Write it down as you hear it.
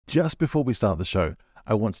just before we start the show,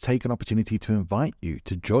 I want to take an opportunity to invite you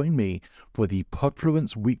to join me for the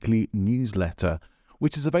Podfluence Weekly newsletter,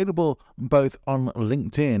 which is available both on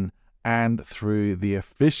LinkedIn and through the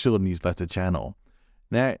official newsletter channel.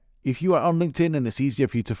 Now, if you are on LinkedIn and it's easier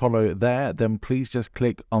for you to follow there, then please just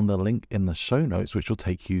click on the link in the show notes, which will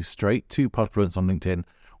take you straight to Podfluence on LinkedIn,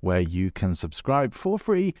 where you can subscribe for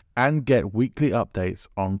free and get weekly updates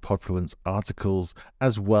on Podfluence articles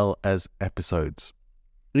as well as episodes.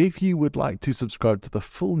 If you would like to subscribe to the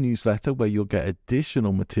full newsletter where you'll get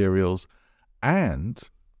additional materials and,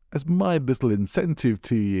 as my little incentive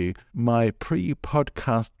to you, my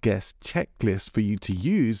pre-podcast guest checklist for you to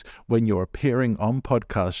use when you're appearing on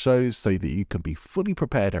podcast shows so that you can be fully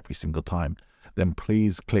prepared every single time, then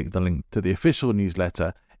please click the link to the official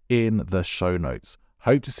newsletter in the show notes.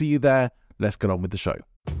 Hope to see you there. Let's get on with the show.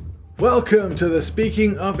 Welcome to the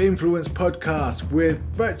Speaking of Influence podcast with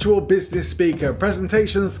virtual business speaker,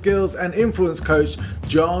 presentation skills and influence coach,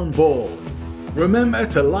 John Ball. Remember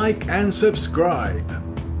to like and subscribe.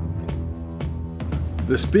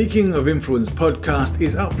 The Speaking of Influence podcast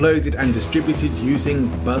is uploaded and distributed using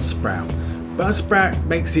Buzzsprout. Buzzsprout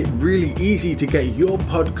makes it really easy to get your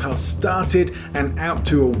podcast started and out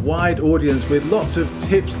to a wide audience with lots of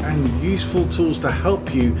tips and useful tools to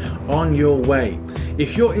help you on your way.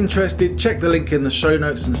 If you're interested, check the link in the show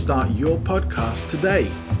notes and start your podcast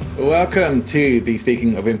today. Welcome to the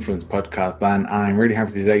Speaking of Influence podcast, and I'm really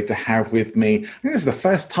happy today to have with me, I think this is the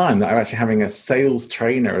first time that I'm actually having a sales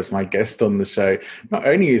trainer as my guest on the show. Not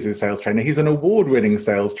only is he a sales trainer, he's an award-winning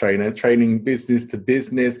sales trainer, training business to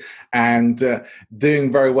business and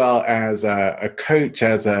doing very well as a coach,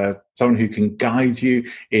 as someone who can guide you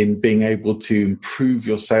in being able to improve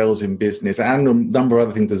your sales in business and a number of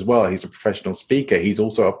other things as well. He's a professional speaker. He's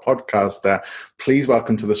also a podcaster. Please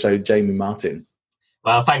welcome to the show, Jamie Martin.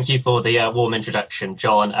 Well, thank you for the warm introduction,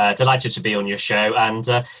 John. Delighted to be on your show. And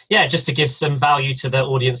just to give some value to the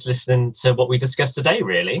audience listening to what we discussed today,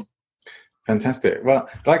 really. Fantastic. Well,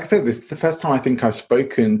 like I said, this is the first time I think I've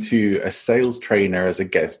spoken to a sales trainer as a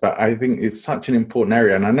guest, but I think it's such an important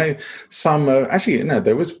area. And I know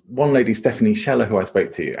there was one lady, Stephanie Scheller, who I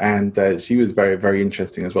spoke to, and she was very, very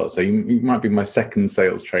interesting as well. So you might be my second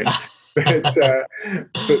sales trainer. but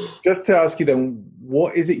just to ask you then,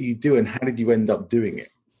 what is it you do and how did you end up doing it?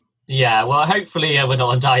 Yeah, well, hopefully we're not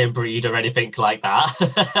on dying breed or anything like that.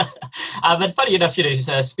 But funny enough,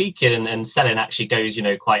 speaking and selling actually goes,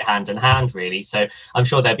 quite hand in hand, really. So I'm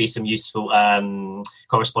sure there'll be some useful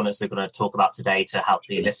correspondence we're going to talk about today to help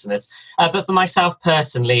the listeners. But for myself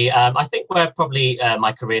personally, I think where probably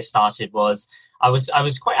my career started was I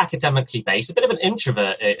was quite academically based, a bit of an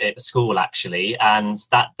introvert at school, actually, and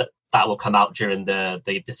that will come out during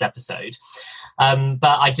this episode.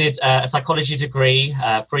 But I did a psychology degree,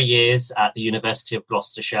 3 years at the University of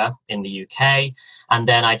Gloucestershire in the UK. And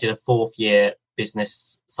then I did a 4th year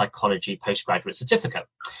business psychology postgraduate certificate.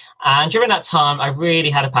 And during that time, I really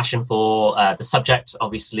had a passion for the subject,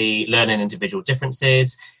 obviously learning individual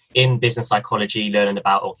differences in business psychology, learning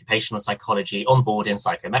about occupational psychology, onboarding,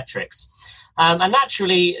 psychometrics. And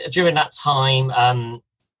naturally, during that time,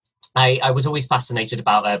 I was always fascinated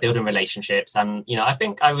about building relationships. And, I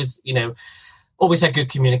think I was, always had good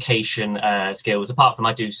communication skills, apart from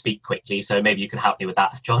I do speak quickly. So maybe you can help me with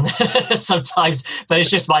that, John, sometimes. But it's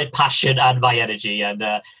just my passion and my energy. And,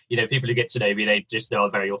 people who get to know me, they just know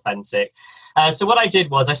I'm very authentic. So what I did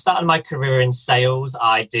was I started my career in sales.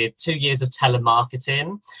 I did 2 years of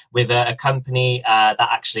telemarketing with a company that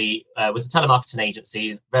actually was a telemarketing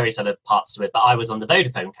agency, various other parts to it. But I was on the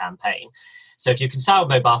Vodafone campaign. So if you can sell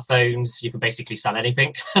mobile phones, you can basically sell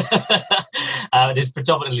anything. It is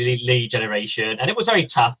predominantly lead generation, and it was very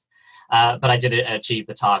tough, but I did achieve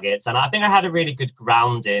the targets. And I think I had a really good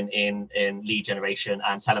grounding in lead generation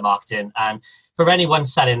and telemarketing. And for anyone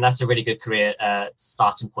selling, that's a really good career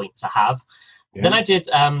starting point to have. Yeah. Then I did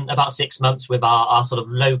about 6 months with our sort of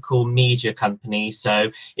local media company.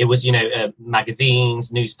 So it was,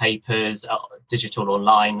 magazines, newspapers, digital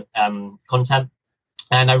online content.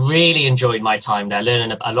 And I really enjoyed my time there,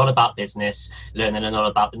 learning a lot about business, learning a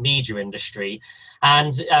lot about the media industry.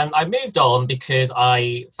 And I moved on because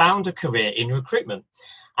I found a career in recruitment.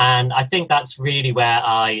 And I think that's really where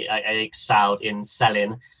I excelled in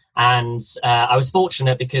selling. And I was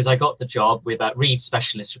fortunate because I got the job with Reed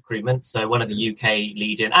Specialist Recruitment, so one of the UK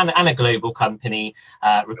leading and a global company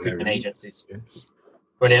recruitment agencies.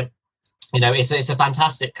 Brilliant. It's a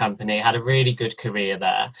fantastic company. I had a really good career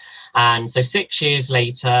there. And so 6 years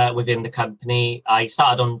later within the company, I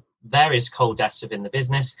started on various cold desks within the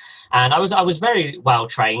business. And I was very well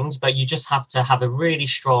trained, but you just have to have a really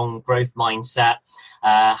strong growth mindset,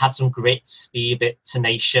 have some grit, be a bit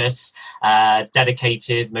tenacious,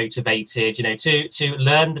 dedicated, motivated, to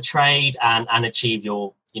learn the trade and achieve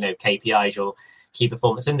your, KPIs, your key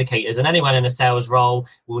performance indicators. And anyone in a sales role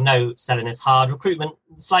will know selling is hard. Recruitment,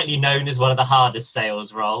 slightly known as one of the hardest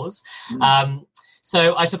sales roles.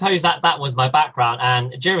 So I suppose that was my background.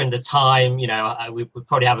 And during the time, we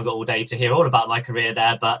probably haven't got all day to hear all about my career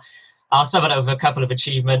there, but I'll sum it up with a couple of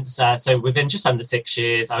achievements. So within just under 6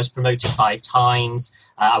 years, I was promoted 5 times.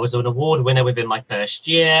 I was an award winner within my first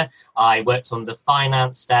year. I worked on the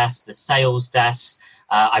finance desk, the sales desk.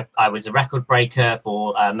 I was a record breaker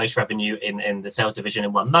for most revenue in the sales division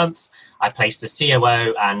in 1 month. I placed the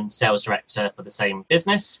COO and sales director for the same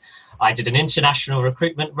business. I did an international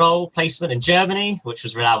recruitment role placement in Germany, which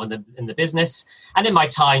was renowned in the business. And in my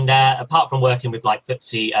time there, apart from working with like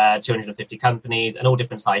FTSE 250 companies and all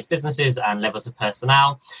different size businesses and levels of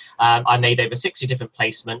personnel, I made over 60 different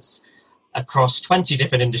placements across 20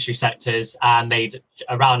 different industry sectors and made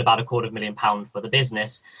around about £250,000 for the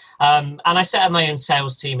business. And I set up my own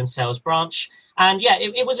sales team and sales branch. And yeah,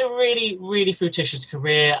 it was a really, really fruititious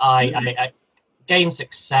career. I gained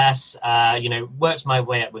success, worked my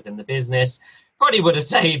way up within the business. Probably would have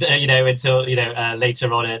stayed, until,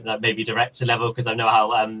 later on at maybe director level, because I know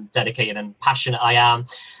how dedicated and passionate I am.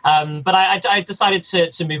 But I decided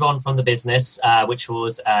to move on from the business, which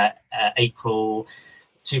was April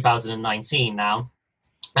 2019 now.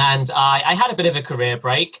 And I had a bit of a career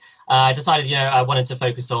break. I decided, I wanted to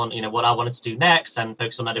focus on, what I wanted to do next and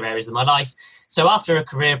focus on other areas of my life. So after a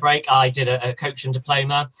career break, I did a coaching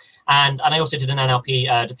diploma, and I also did an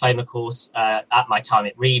NLP diploma course at my time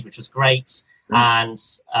at Reed, which was great. And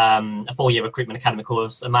a 4-year recruitment academy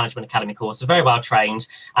course, a management academy course, so very well trained,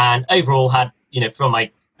 and overall had, from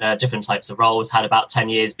my different types of roles, had about 10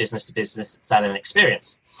 years business to business selling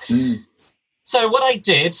experience. So what I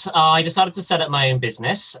did, I decided to set up my own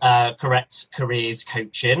business, Correct Careers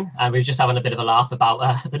Coaching. And we were just having a bit of a laugh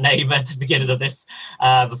about the name at the beginning of this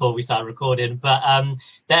before we started recording. But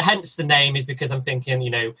hence the name is because I'm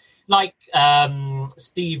thinking, like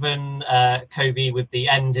Stephen Covey with the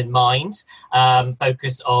end in mind,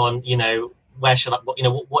 focus on, where shall I,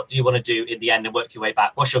 what do you want to do in the end and work your way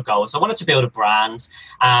back? What's your goal? So I wanted to build a brand,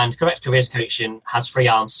 and Correct Careers Coaching has 3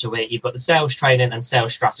 arms to it. You've got the sales training and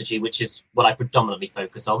sales strategy, which is what I predominantly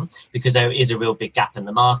focus on because there is a real big gap in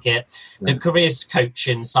the market. The careers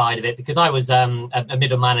coaching side of it, because I was a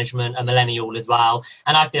middle management, a millennial as well.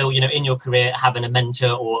 And I feel, in your career, having a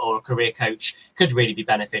mentor or a career coach could really be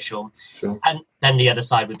beneficial. Sure. And then the other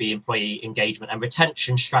side would be employee engagement and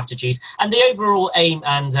retention strategies. And the overall aim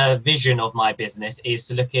and vision of my business is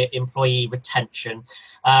to look at employee retention.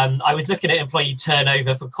 I was looking at employee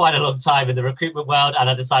turnover for quite a long time in the recruitment world, and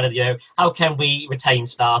I decided, how can we retain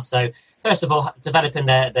staff? So first of all, developing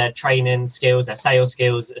their training skills, their sales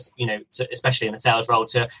skills, especially in a sales role,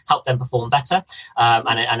 to help them perform better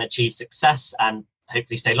and achieve success and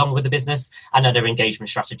hopefully stay longer with the business, and other engagement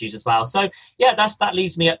strategies as well. So yeah, that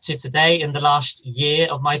leads me up to today. In the last year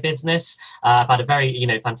of my business, I've had a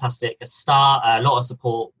very fantastic start, a lot of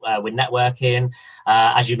support with networking.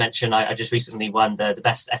 As you mentioned, I just recently won the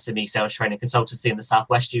best SME sales training consultancy in the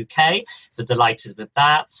Southwest UK, so delighted with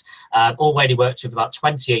that. Already worked with about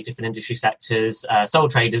 28 different industry sectors, sole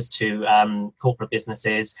traders to corporate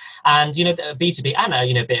businesses, and B2B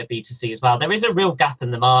and a bit of B2C as well. There is a real gap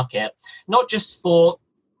in the market, not just for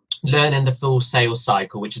learning the full sales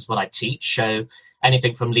cycle, which is what I teach. So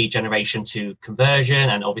anything from lead generation to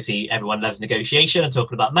conversion, and obviously everyone loves negotiation and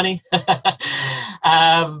talking about money.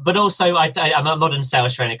 But also I'm a modern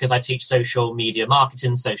sales trainer because I teach social media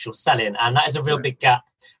marketing, social selling, and that is a real big gap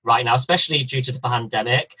right now, especially due to the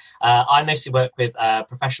pandemic. I mostly work with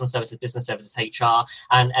professional services, business services, HR,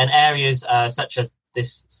 and areas such as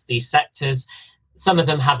these sectors. Some of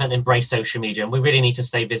them haven't embraced social media, and we really need to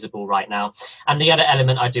stay visible right now. And the other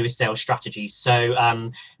element I do is sales strategy. So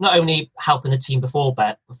not only helping the team perform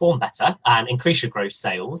better and increase your gross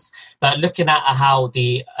sales, but looking at how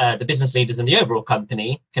the business leaders in the overall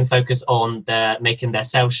company can focus on making their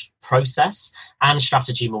sales process and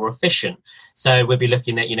strategy more efficient. So we'll be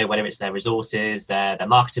looking at, whether it's their resources, their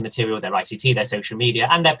marketing material, their ICT, their social media,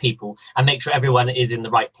 and their people, and make sure everyone is in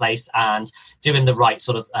the right place and doing the right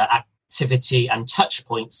sort of activity and touch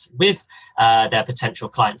points with their potential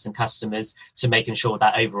clients and customers, to making sure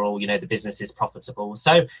that overall, the business is profitable.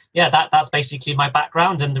 So yeah, that's basically my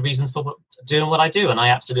background and the reasons for doing what I do. And I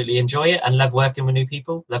absolutely enjoy it and love working with new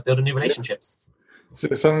people, love building new relationships. So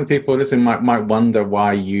some of the people listening might wonder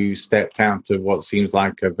why you stepped out of what seems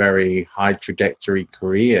like a very high trajectory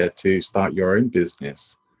career to start your own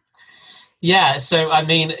business. Yeah, so I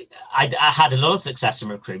mean, I had a lot of success in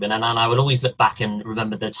recruitment, and I will always look back and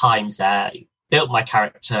remember the times that built my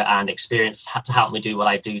character and experience to help me do what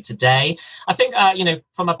I do today. I think,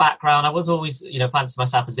 from a background, I was always, fancy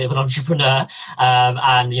myself as a bit of an entrepreneur,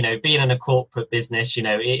 and, being in a corporate business,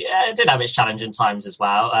 it did have its challenging times as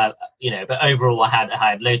well, but overall I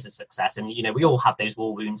had loads of success, and, we all have those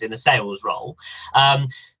war wounds in a sales role.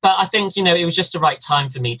 But I think, it was just the right time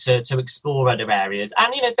for me to explore other areas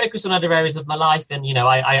and, focus on other areas of my life. And,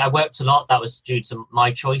 I worked a lot. That was due to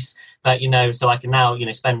my choice. But, so I can now,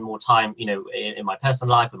 spend more time, in my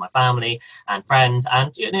personal life with my family and friends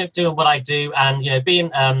and, doing what I do. And,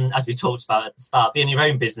 being, as we talked about at the start, being your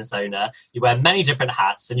own business owner, you wear many different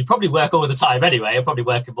hats and you probably work all the time anyway. You're probably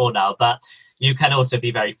working more now, but you can also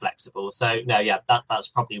be very flexible. So no, yeah, that's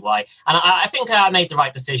probably why. And I think I made the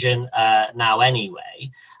right decision now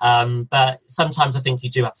anyway. But sometimes I think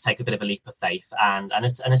you do have to take a bit of a leap of faith, and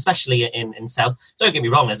especially in sales. Don't get me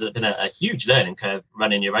wrong, there's been a huge learning curve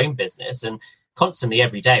running your own business, and constantly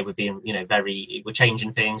every day we're being, we're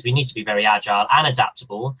changing things. We need to be very agile and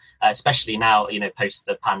adaptable, especially now, post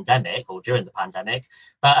the pandemic or during the pandemic.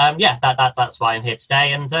 But that's why I'm here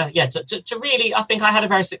today. And to really, I think I had a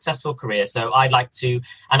very successful career. So I'd like to,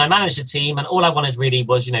 and I managed a team, and all I wanted really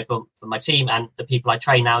was, for my team and the people I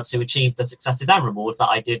train now to achieve the successes and rewards that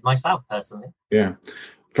I did myself personally. Yeah.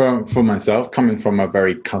 For myself, coming from a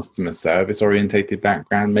very customer service orientated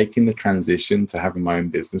background, making the transition to having my own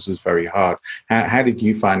business was very hard. How did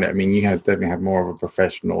you find it? I mean, you definitely have more of a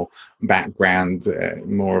professional background,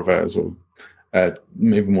 more of a sort of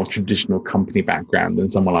maybe more traditional company background than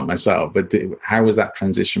someone like myself. But how was that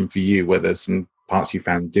transition for you? Were there some parts you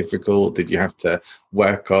found difficult? Did you have to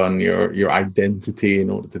work on your identity in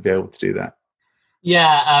order to be able to do that?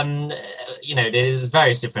 Yeah, there's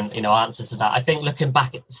various different, answers to that. I think looking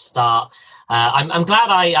back at the start, I'm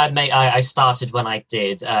glad I started when I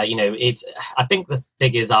did. I think the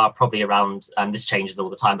figures are probably around, and this changes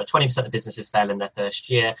all the time, but 20% of businesses fail in their first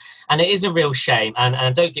year, and it is a real shame.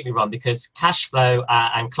 And don't get me wrong, because cash flow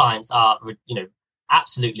and clients are,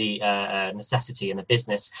 absolutely a necessity in a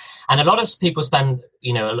business. And a lot of people spend,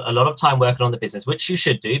 a lot of time working on the business, which you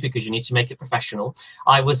should do because you need to make it professional.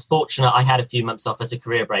 I was fortunate. I had a few months off as a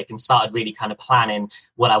career break and started really kind of planning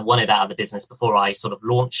what I wanted out of the business before I sort of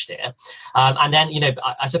launched it. And then,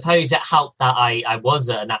 I suppose it helped that I was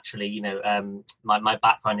naturally, my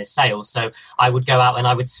background is sales. So I would go out and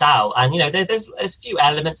I would sell. And, there's a few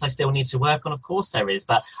elements I still need to work on. Of course there is,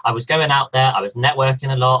 but I was going out there. I was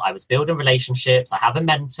networking a lot. I was building relationships. I have a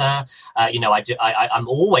mentor. I'm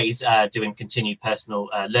always doing continued personal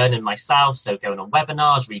learning myself. So going on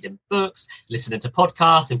webinars, reading books, listening to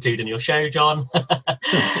podcasts, including your show, John.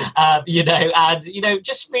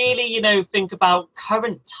 Just really, think about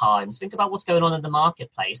current times, think about what's going on in the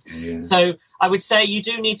marketplace. Yeah. So I would say you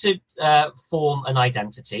do need to form an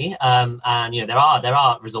identity. And, there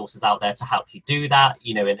are resources out there to help you do that.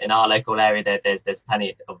 In our local area, there's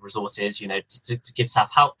plenty of resources, to give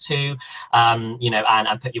self-help to, and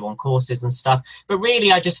put you on courses and stuff. But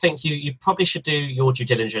really, I just think you probably should do your due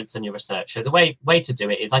diligence and your research. So the way to do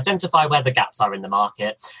it is identify where the gaps are in the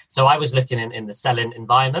market. So I was looking in the selling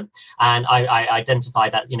environment, and I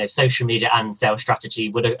identified that, social media and sales strategy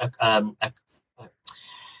would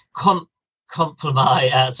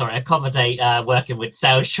accommodate working with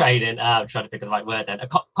sales training. I'm trying to think of the right word then.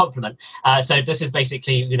 Complement. So this is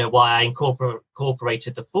basically, why I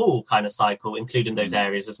incorporated the full kind of cycle, including those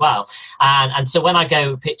areas as well. And so when I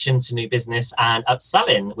go pitching to new business and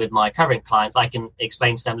upselling with my current clients, I can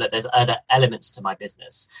explain to them that there's other elements to my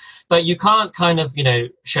business. But you can't kind of,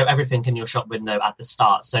 show everything in your shop window at the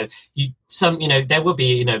start. So there will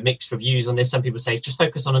be, mixed reviews on this. Some people say just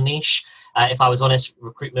focus on a niche. If I was honest,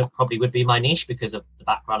 recruitment probably would be my niche because of the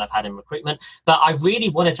background I've had in recruitment. But I really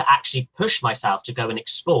wanted to actually push myself to go and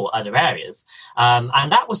explore other areas.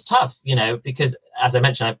 And that was tough, because as I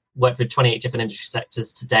mentioned, I've worked with 28 different industry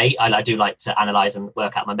sectors today. I do like to analyze and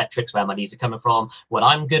work out my metrics, where my leads are coming from, what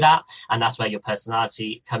I'm good at. And that's where your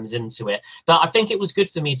personality comes into it. But I think it was good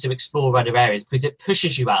for me to explore other areas because it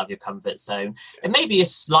pushes you out of your comfort zone. It may be a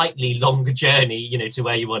slightly longer journey, to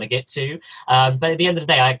where you want to get to. But at the end of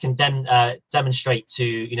the day, I can then demonstrate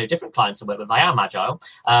to, different clients I work with, I am agile,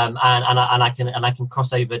 and I can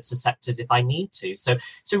cross over to sectors if I need to. So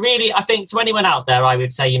really, I think to anyone out there, I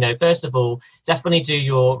would say, first of all, definitely do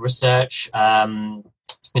your research.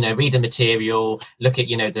 read the material, look at,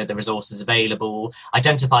 the resources available,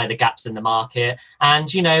 identify the gaps in the market. And,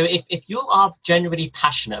 if you are genuinely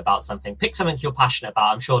passionate about something, pick something you're passionate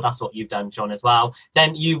about. I'm sure that's what you've done, John, as well.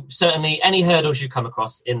 Then you certainly, any hurdles you come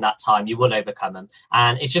across in that time, you will overcome them.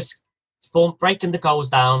 And it's just breaking the goals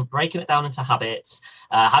down, breaking it down into habits,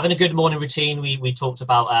 having a good morning routine. We talked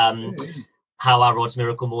about how our Rod's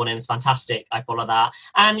Miracle Morning is fantastic. I follow that.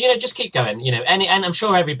 And, just keep going, and I'm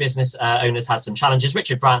sure every business owner's had some challenges.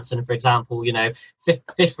 Richard Branson, for example,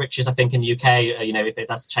 fifth richest, I think, in the UK, if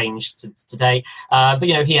that's changed today. But,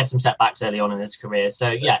 he had some setbacks early on in his career.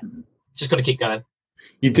 So, yeah, just got to keep going.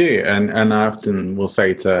 You do, and I often will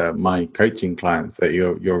say to my coaching clients that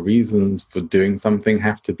your reasons for doing something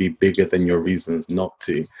have to be bigger than your reasons not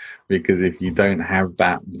to, because if you don't have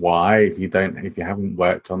that why, if you haven't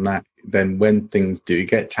worked on that, then when things do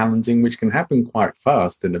get challenging, which can happen quite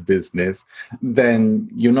fast in a business, then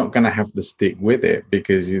you're not going to have to stick with it,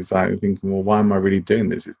 because you're like thinking, well, why am I really doing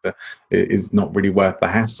this? It's not really worth the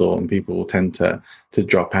hassle, and people will tend to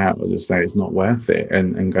drop out or just say it's not worth it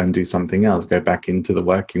and go and do something else, go back into the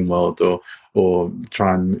working world, or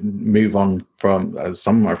try and move on from, as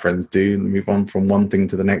some of my friends do, move on from one thing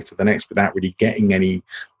to the next without really getting any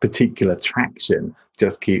particular traction.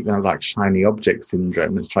 Just keep like shiny object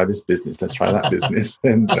syndrome. Let's try this business, let's try that business,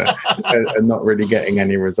 and not really getting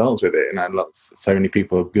any results with it. And so many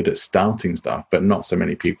people are good at starting stuff, but not so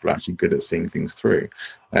many people are actually good at seeing things through.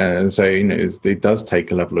 And so, it does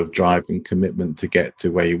take a level of drive and commitment to get to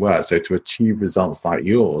where you were. So to achieve results like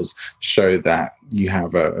yours, show that you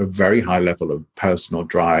have a very high level of personal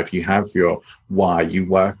drive. You have your why, you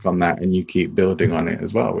work on that, and you keep building on it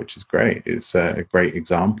as well, which is great. It's a great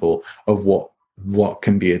example of what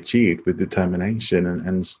can be achieved with determination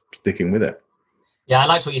and sticking with it. Yeah, I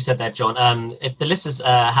liked what you said there, John. If the listeners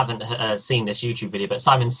haven't seen this YouTube video, but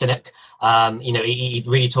Simon Sinek, he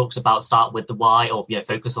really talks about start with the why, or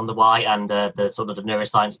focus on the why and the sort of the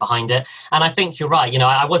neuroscience behind it. And I think you're right.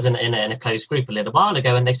 I wasn't in a closed group a little while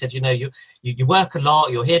ago, and they said, you work a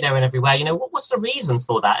lot, you're here, there, and everywhere. What's the reasons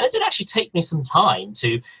for that? And it did actually take me some time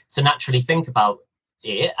to naturally think about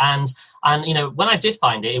it, and when I did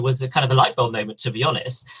find it, it was a kind of a light bulb moment, to be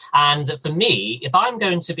honest. And for me, if I'm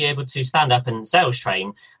going to be able to stand up and sales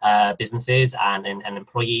train businesses and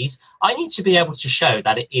employees, I need to be able to show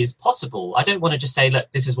that it is possible. I don't want to just say,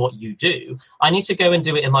 look, this is what you do. I need to go and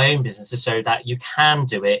do it in my own business so that you can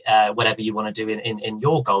do it, whatever you want to do in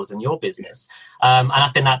your goals and your business. And I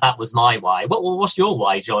think that was my why. What's your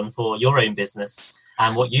why, John, for your own business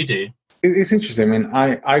and what you do? It's interesting. I mean,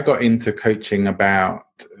 I got into coaching about,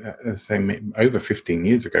 over 15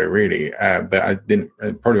 years ago, really. But I didn't,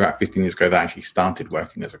 probably about 15 years ago, that I actually started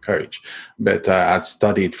working as a coach. But I'd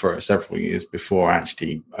studied for several years before I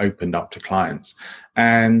actually opened up to clients.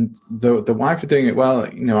 And the why for doing it, well,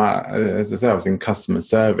 as I said, I was in customer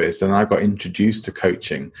service, and I got introduced to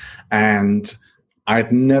coaching. And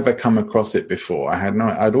I'd never come across it before.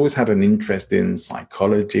 I'd always had an interest in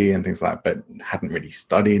psychology and things like that, but hadn't really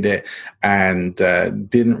studied it, and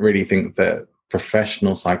didn't really think that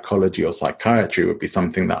professional psychology or psychiatry would be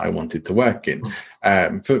something that I wanted to work in,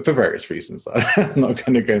 for various reasons that I'm not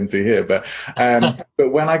going to go into here. But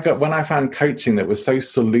when I found coaching that was so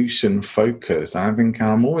solution focused, and I think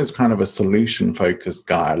I'm always kind of a solution focused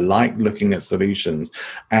guy. I like looking at solutions,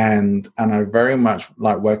 and I very much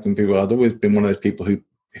like working with people. I'd always been one of those people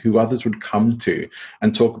who others would come to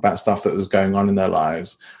and talk about stuff that was going on in their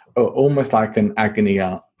lives, almost like an agony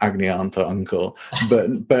aunt or uncle,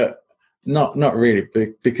 but not really,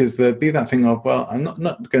 because there'd be that thing of, well, I'm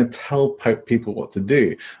not going to tell people what to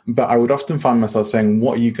do, but I would often find myself saying,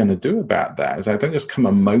 what are you going to do about that? It's like, don't just come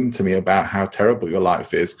and moan to me about how terrible your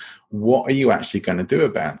life is. What are you actually going to do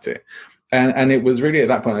about it? And it was really at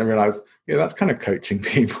that point I realized, that's kind of coaching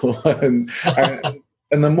people. and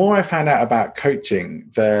the more I found out about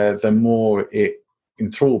coaching, the more it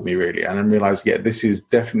enthralled me, really, and I realized, this is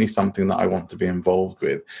definitely something that I want to be involved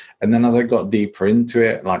with. And then as I got deeper into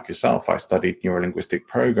it, like yourself, I studied neurolinguistic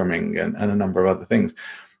programming and a number of other things.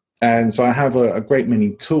 And so I have a great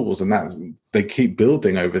many tools, and they keep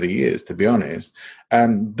building over the years, to be honest,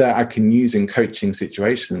 that I can use in coaching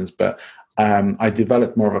situations. But I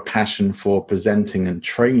developed more of a passion for presenting and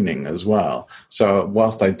training as well. So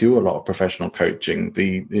whilst I do a lot of professional coaching,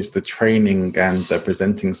 it's the training and the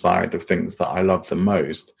presenting side of things that I love the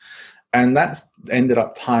most. And that's ended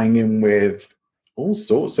up tying in with all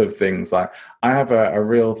sorts of things. Like I have a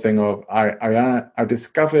real thing of, I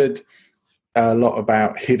discovered a lot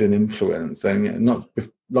about hidden influence, and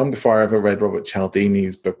long before I ever read Robert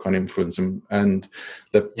Cialdini's book on influence and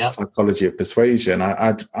the psychology of persuasion,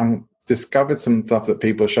 I discovered some stuff that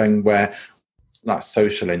people are showing where like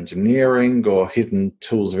social engineering or hidden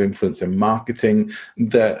tools of influence in marketing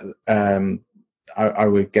that I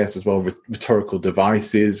would guess as well, rhetorical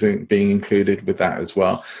devices being included with that as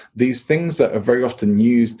well. These things that are very often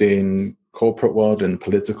used in corporate world and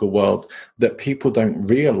political world that people don't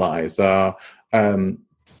realize are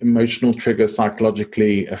emotional triggers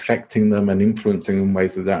psychologically affecting them and influencing them in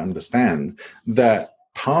ways they don't understand. That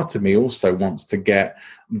part of me also wants to get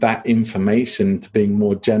that information to being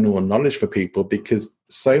more general knowledge for people, because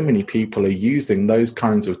so many people are using those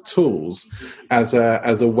kinds of tools as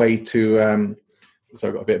a way to so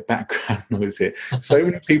I've got a bit of background noise here. So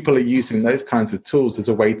many people are using those kinds of tools as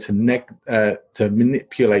a way to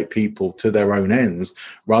manipulate people to their own ends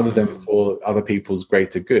rather than for other people's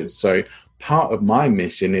greater good. So part of my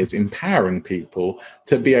mission is empowering people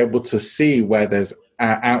to be able to see where there's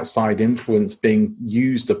outside influence being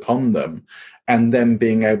used upon them, and then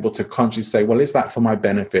being able to consciously say, well, is that for my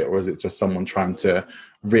benefit, or is it just someone trying to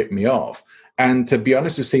rip me off? And to be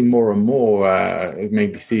honest, you see more and more, you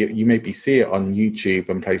maybe see it on YouTube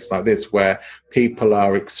and places like this, where people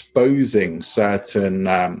are exposing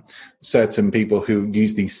certain people who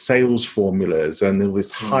use these sales formulas and all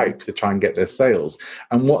this hype to try and get their sales.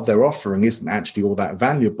 And what they're offering isn't actually all that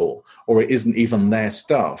valuable, or it isn't even their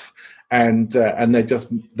stuff. And they're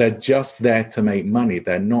just there to make money.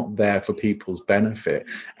 They're not there for people's benefit.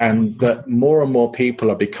 And that more and more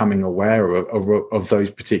people are becoming aware of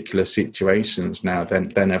those particular situations now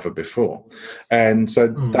than ever before. And so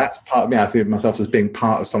that's part of me. I think of myself as being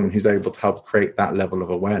part of someone who's able to help create that level of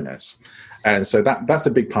awareness. And so that's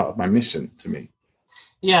a big part of my mission to me.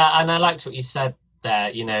 Yeah, and I liked what you said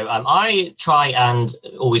there. I try and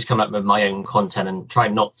always come up with my own content and try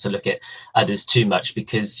not to look at others too much,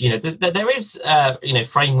 because there is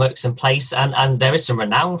frameworks in place, and there is some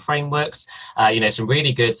renowned frameworks, some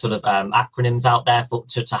really good sort of acronyms out there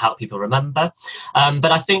to help people remember,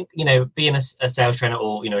 but I think being a sales trainer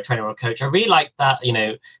or a trainer or a coach, I really like that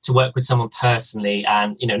to work with someone personally.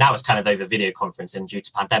 And now it's kind of over video conferencing due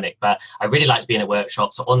to pandemic, but I really like to be in a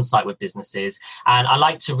workshop, so on site with businesses, and I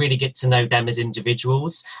like to really get to know them as individuals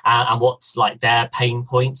and what's like their pain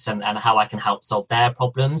points and how I can help solve their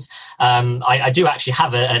problems. I do actually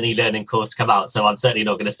have an e-learning course come out, so I'm certainly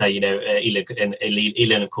not going to say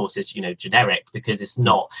e-learning course is generic, because it's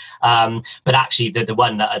not. But actually, the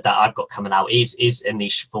one that I've got coming out is a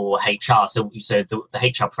niche for HR. So the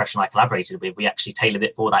HR professional I collaborated with, we actually tailored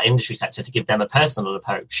it for that industry sector to give them a personal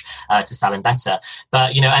approach to selling better.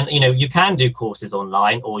 But you can do courses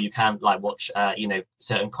online, or you can watch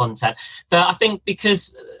certain content. But I think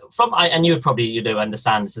because and you would probably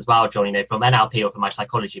understand this as well, John, from NLP or from my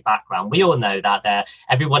psychology background, we all know that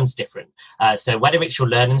everyone's different. So whether it's your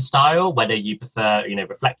learning style, whether you prefer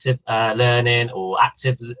reflective learning or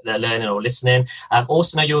active learning or listening,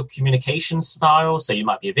 also know your communication style. So you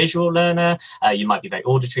might be a visual learner, you might be very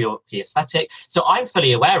auditory or kinesthetic. So I'm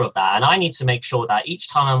fully aware of that, and I need to make sure that each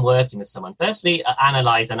time I'm working with someone, firstly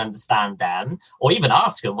analyze and understand them, or even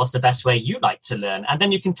ask them what's the best way you like to learn, and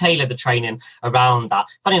then you can tailor the training around that.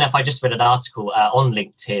 Funny enough, I just read an article on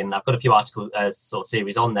LinkedIn. I've got a few article sort of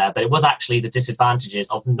series on there, but it was actually the disadvantages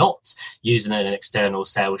of not using an external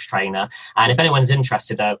sales trainer. And if anyone's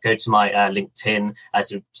interested, go to my LinkedIn.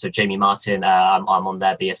 So Jamie Martin, I'm on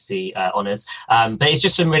their BSc honours. But it's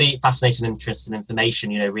just some really fascinating, interesting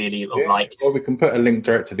information. Really, Well, we can put a link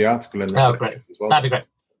direct to the article in the great as well. That'd be great.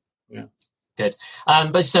 Yeah. Good.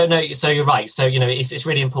 But so you're right. So it's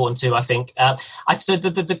really important too, I think. So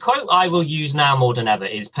the quote I will use now more than ever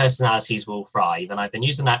is "Personalities will thrive," and I've been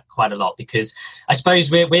using that quite a lot, because I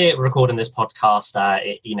suppose we're recording this podcast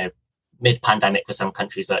mid-pandemic for some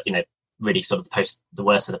countries, but really sort of post the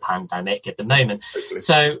worst of the pandemic at the moment. Hopefully.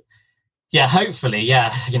 So yeah, hopefully,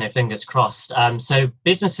 fingers crossed. So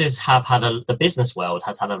businesses the business world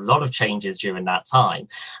has had a lot of changes during that time.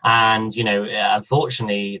 And,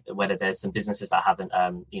 unfortunately, whether there's some businesses that haven't,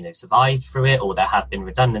 survived through it, or there have been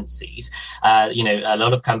redundancies, a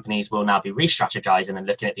lot of companies will now be re-strategizing and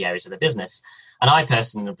looking at the areas of the business. And I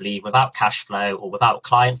personally believe without cash flow or without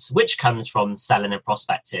clients, which comes from selling and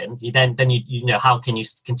prospecting, then how can you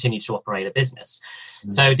continue to operate a business? Mm-hmm.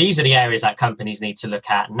 So these are the areas that companies need to look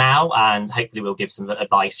at now, and hopefully we'll give some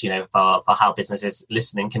advice, for how businesses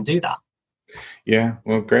listening can do that. Yeah,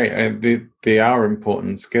 well, great. They are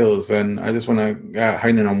important skills, and I just want to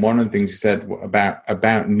hone in on one of the things you said about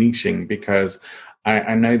niching, because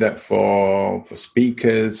I know that for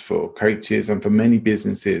speakers, for coaches, and for many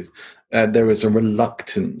businesses, there is a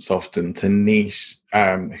reluctance often to niche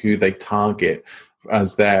who they target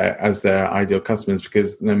as their ideal customers,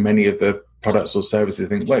 because many of the products or services,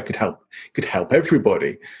 think, well, it could help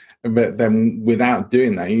everybody. But then without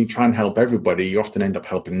doing that, you try and help everybody, you often end up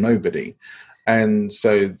helping nobody. And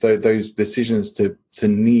so those decisions to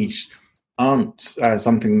niche aren't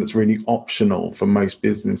something that's really optional for most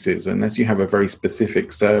businesses. Unless you have a very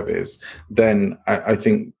specific service, then I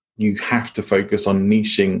think you have to focus on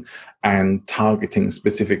niching and targeting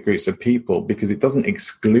specific groups of people, because it doesn't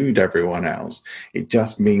exclude everyone else. It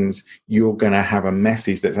just means you're going to have a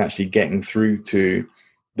message that's actually getting through to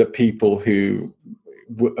the people who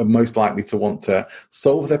are most likely to want to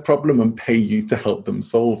solve their problem and pay you to help them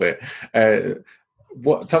solve it.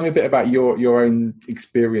 Tell me a bit about your own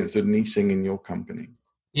experience of niching in your company.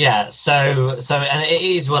 Yeah, so and it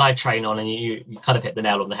is what I train on, and you kind of hit the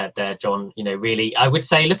nail on the head there, John. Really, I would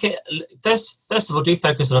say look at first of all, do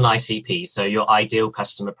focus on an ICP, so your ideal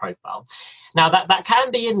customer profile. Now that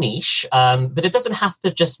can be a niche, but it doesn't have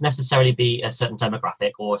to just necessarily be a certain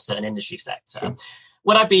demographic or a certain industry sector. Sure.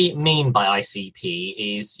 What I mean by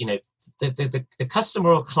ICP is, the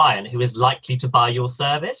customer or client who is likely to buy your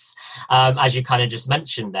service, as you kind of just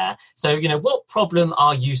mentioned there. So, what problem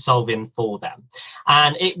are you solving for them?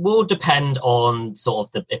 And it will depend on sort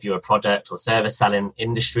of if you're a product or service selling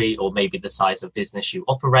industry, or maybe the size of business you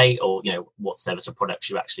operate, or, what service or products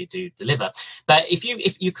you actually do deliver. But if you,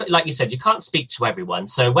 like you said, you can't speak to everyone.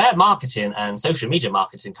 So where marketing and social media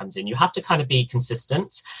marketing comes in, you have to kind of be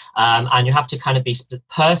consistent, and you have to kind of be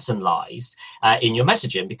personalized in your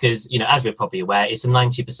messaging, because, as we're probably aware, it's a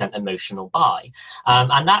 90% emotional buy.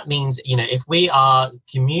 And that means, if we are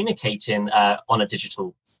communicating on a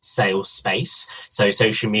digital sales space, so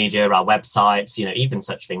social media, our websites, even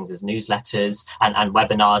such things as newsletters and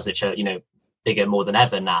webinars, which are, bigger more than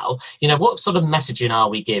ever now, what sort of messaging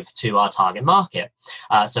are we give to our target market?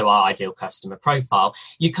 So our ideal customer profile.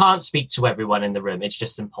 You can't speak to everyone in the room. It's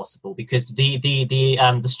just impossible, because the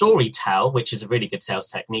story tell, which is a really good sales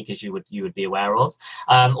technique, as you would be aware of,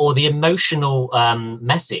 or the emotional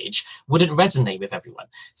message wouldn't resonate with everyone.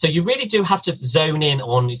 So you really do have to zone in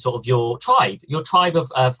on sort of your tribe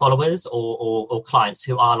of followers or clients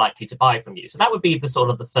who are likely to buy from you. So that would be the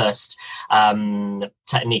sort of the first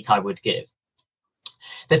technique I would give.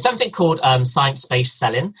 There's something called science-based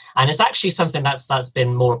selling, and it's actually something that's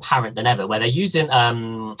been more apparent than ever, where they're using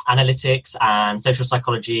analytics and social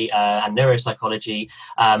psychology and neuropsychology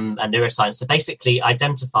and neuroscience to basically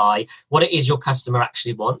identify what it is your customer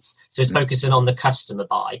actually wants. So it's focusing on the customer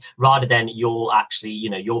buy rather than your actually,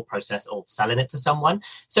 your process of selling it to someone.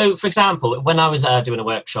 So, for example, when I was doing a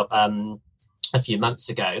workshop a few months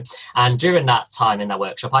ago, and during that time in that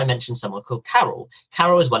workshop, I mentioned someone called Carol.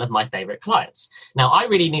 Carol is one of my favorite clients. Now, I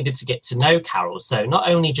really needed to get to know Carol. So not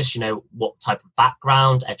only just, what type of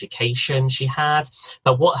background, education she had,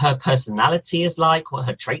 but what her personality is like, what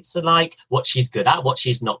her traits are like, what she's good at, what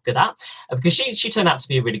she's not good at, because she turned out to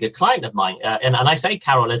be a really good client of mine. And I say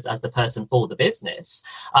Carol as the person for the business.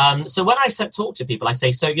 So when I talk to people, I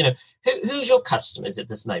say, so, who's your customers at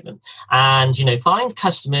this moment? And, find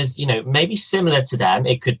customers, maybe similar to them.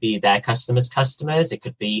 It could be their customers, it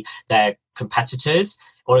could be their competitors,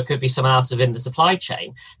 or it could be someone else within the supply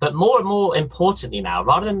chain. But more and more importantly now,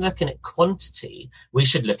 rather than looking at quantity, we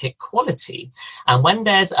should look at quality. And when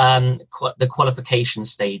there's the qualification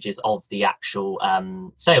stages of the actual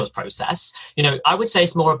sales process, I would say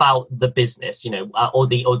it's more about the business, or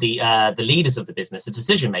the leaders of the business, the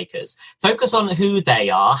decision makers. Focus on who they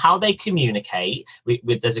are, how they communicate.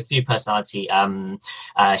 There's a few personality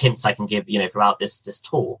hints I can give, throughout this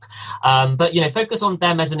talk. But focus on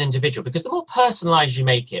them as an individual, because the more personalized you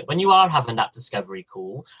make it, when you are having that discovery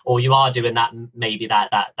call, or you are doing that, maybe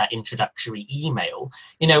that introductory email,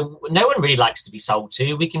 no one really likes to be sold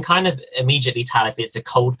to. We can kind of immediately tell if it's a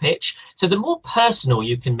cold pitch. So the more personal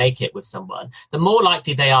you can make it with someone, the more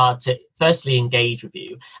likely they are to firstly engage with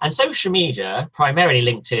you. And social media, primarily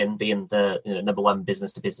LinkedIn being the number one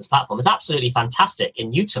business to business platform, is absolutely fantastic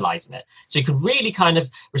in utilizing it. So you can really kind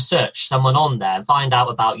of research someone on there and find out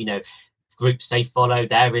about, groups they follow,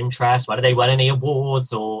 their interests, whether they won any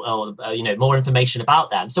awards, or more information about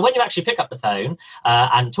them. So when you actually pick up the phone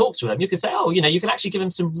and talk to them, you can say, you can actually give them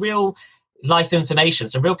some real life information,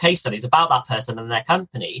 some real case studies about that person and their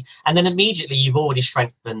company, and then immediately you've already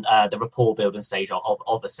strengthened the rapport building stage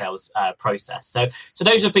of a sales process. So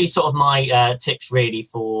those would be sort of my tips really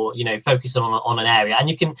for focusing on an area. And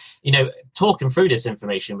you can talking through this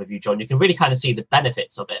information with you, John, you can really kind of see the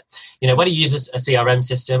benefits of it. Whether you use a CRM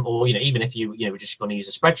system, or even if you were just going to use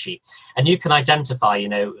a spreadsheet, and you can identify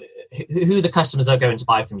who the customers are going to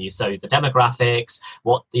buy from you. So the demographics,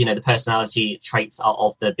 what the personality traits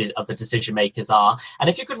of the decision decision makers are. And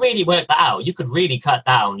if you could really work that out, you could really cut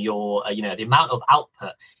down your, the amount of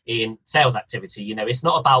output in sales activity. It's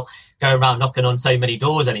not about going around knocking on so many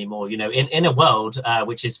doors anymore. In a world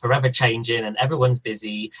which is forever changing and everyone's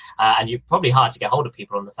busy, and you're probably hard to get hold of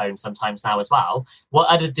people on the phone sometimes now as well. What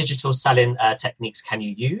other digital selling techniques can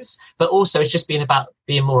you use? But also, it's just about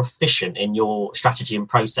being more efficient in your strategy and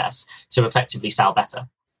process to effectively sell better.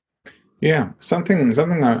 Yeah, something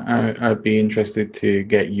I'd be interested to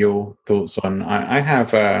get your thoughts on. I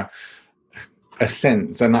have a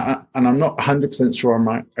sense, and I'm not 100% sure I'm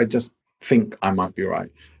right. I just think I might be right.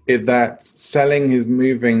 That selling is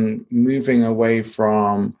moving away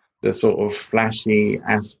from the sort of flashy,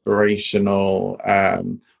 aspirational,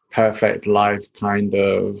 perfect life kind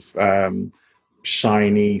of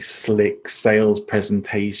shiny, slick sales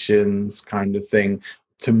presentations kind of thing,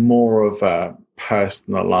 to more of a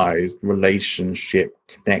personalized, relationship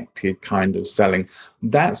connected kind of selling.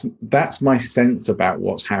 That's my sense about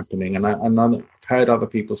what's happening, and I've heard other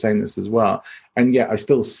people saying this as well. And yet I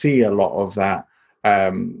still see a lot of that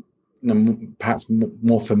perhaps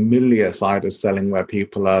more familiar side of selling, where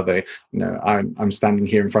people are I'm standing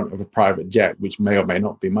here in front of a private jet, which may or may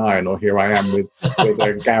not be mine, or here I am with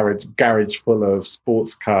a garage full of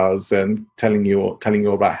sports cars and telling you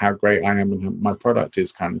about how great I am and how my product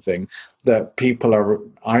is, kind of thing. That people are,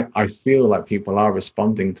 I feel like people are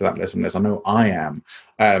responding to that less and less. I know I am,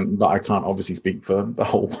 but I can't obviously speak for the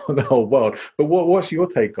whole world. But what's your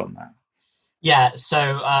take on that? Yeah, so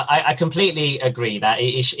I completely agree that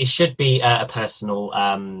it should be a personal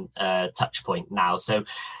touch point now. So,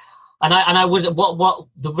 and I would what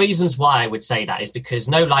the reasons why I would say that is because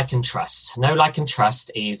know, like, and trust. Know, like, and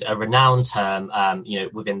trust is a renowned term,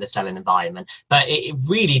 within the selling environment, but it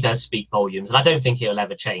really does speak volumes, and I don't think it'll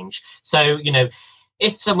ever change. So,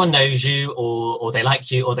 if someone knows you or they like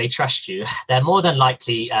you or they trust you, they're more than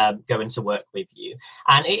likely going to work with you.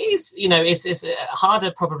 And it is, it's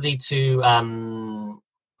harder probably to,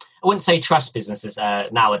 I wouldn't say trust businesses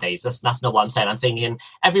nowadays. That's not what I'm saying. I'm thinking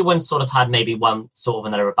everyone's sort of had maybe one sort of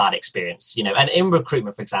another bad experience, and in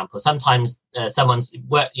recruitment, for example, sometimes someone's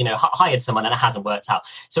hired someone and it hasn't worked out.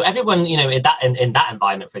 So everyone, in that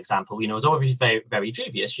environment, for example, was always very, very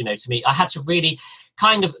dubious. To me, I had to really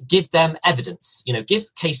kind of give them evidence, give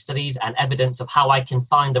case studies and evidence of how I can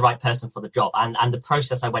find the right person for the job and the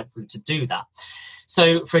process I went through to do that.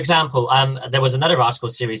 So, for example, there was another article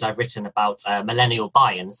series I've written about millennial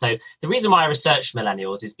buy-in. So the reason why I researched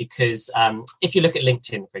millennials is because if you look at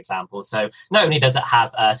LinkedIn, for example, so not only does it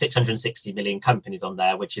have 660 million companies on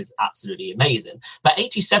there, which is absolutely amazing, but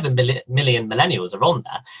 87 million millennials are on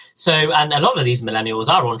there. So, and a lot of these millennials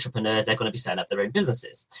are entrepreneurs. They're going to be setting up their own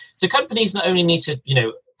businesses. So companies not only need to,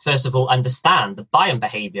 first of all, understand the buying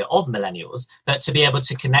behavior of millennials, but to be able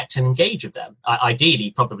to connect and engage with them, ideally,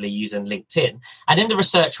 probably using LinkedIn. And in the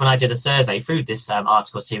research, when I did a survey through this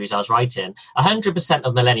article series I was writing, 100%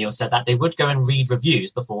 of millennials said that they would go and read reviews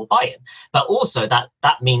before buying, but also that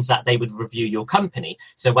means that they would review your company.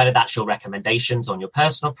 So whether that's your recommendations on your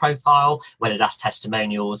personal profile, whether that's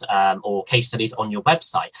testimonials or case studies on your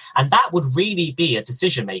website. And that would really be a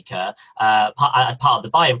decision maker as part of the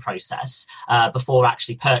buying process before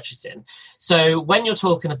actually purchasing. So when you're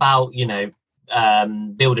talking about,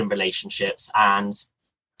 building relationships and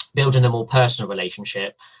building a more personal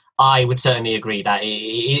relationship, I would certainly agree that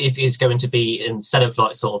it is going to be, instead of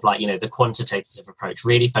the quantitative approach,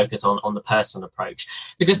 really focus on the personal approach,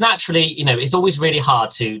 because naturally, it's always really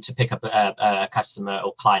hard to pick up a customer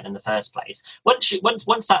or client in the first place.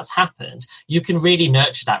 Once that's happened, you can really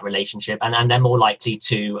nurture that relationship, and they're more likely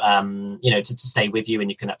to stay with you,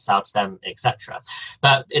 and you can upsell to them, etc.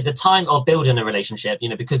 But at the time of building a relationship,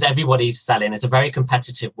 because everybody's selling, it's a very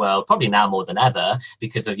competitive world, probably now more than ever,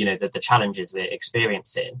 because of the challenges we're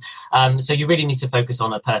experiencing. So you really need to focus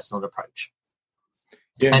on a personal approach.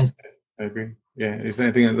 Yeah, I agree. Yeah, if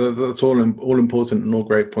anything, that's all important and all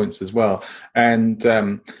great points as well. And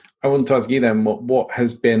I want to ask you then, what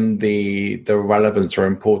has been the relevance or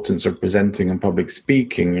importance of presenting and public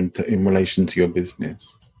speaking in relation to your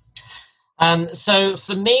business? So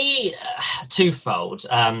for me, twofold.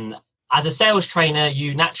 As a sales trainer,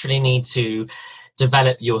 you naturally need to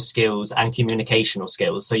develop your skills and communicational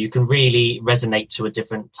skills so you can really resonate to a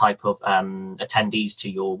different type of attendees to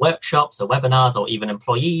your workshops or webinars, or even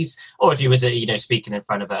employees, or if you was speaking in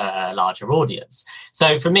front of a larger audience.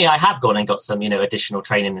 So for me, I have gone and got some additional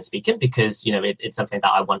training in speaking, because it's something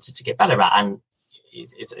that I wanted to get better at, and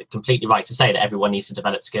it's completely right to say that everyone needs to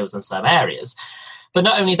develop skills in some areas. But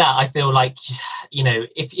not only that, I feel like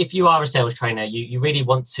if you are a sales trainer, you really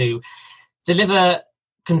want to deliver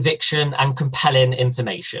conviction and compelling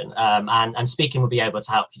information, and speaking will be able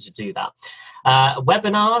to help you to do that.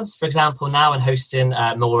 Webinars, for example, now and hosting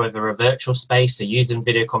more of a virtual space, so using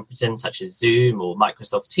video conferencing such as Zoom or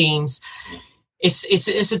Microsoft Teams.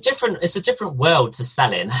 It's a different world to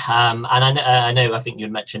selling, and I think you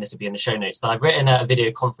mentioned this would be in the show notes, but I've written a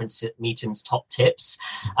video conference meetings top tips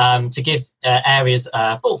to give areas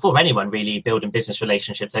for anyone really building business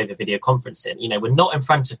relationships over video conferencing. We're not in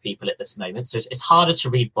front of people at this moment, so it's harder to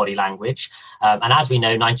read body language, and as we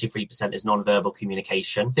know, 93% is non-verbal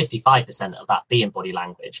communication, 55% of that being body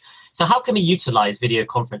language. So how can we utilize video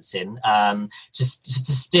conferencing to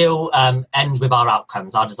still end with our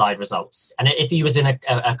outcomes, our desired results? And if you was in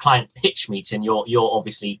a client pitch meeting, your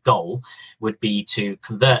obviously goal would be to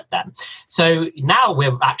convert them. So now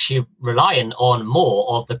we're actually relying on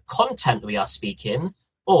more of the content we are speaking,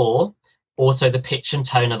 or also the pitch and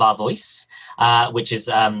tone of our voice, which is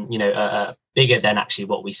bigger than actually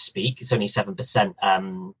what we speak. It's only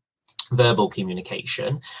 7% verbal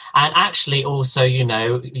communication, and actually also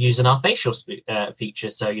using our facial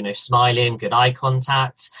features, so smiling, good eye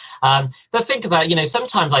contact, but think about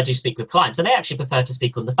sometimes I do speak with clients and they actually prefer to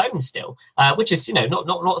speak on the phone still, which is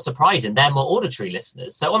not surprising. They're more auditory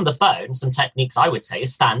listeners, so on the phone some techniques I would say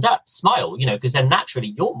is stand up, smile, because then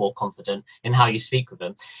naturally you're more confident in how you speak with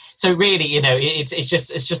them. So really it's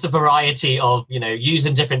just a variety of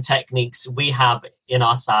using different techniques we have in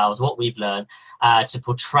ourselves, what we've learned to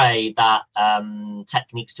portray that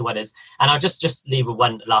techniques to others. And I'll just leave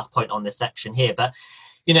one last point on this section here, but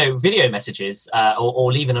video messages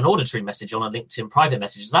or leaving an auditory message on a LinkedIn private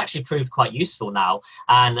message has actually proved quite useful now.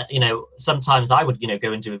 And sometimes I would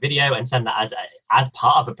go and do a video and send that as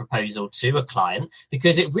part of a proposal to a client,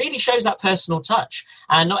 because it really shows that personal touch.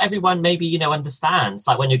 And not everyone maybe understands,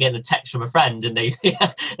 like when you're getting a text from a friend and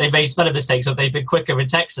they made spelling mistakes, or they've been quicker in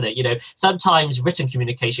texting it. Sometimes written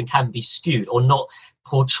communication can be skewed or not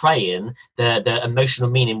portraying the emotional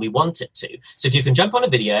meaning we want it to. So if you can jump on a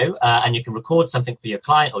video and you can record something for your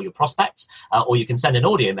client or your prospect, or you can send an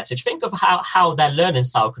audio message, think of how their learning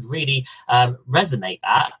style could really resonate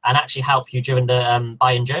that and actually help you during the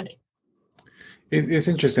buying journey. It's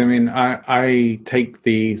interesting. I mean, I take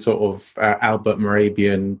the sort of Albert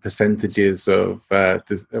Morabian percentages of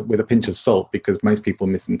with a pinch of salt, because most people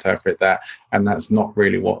misinterpret that, and that's not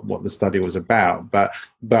really what the study was about. But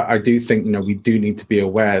I do think we do need to be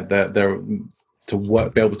aware that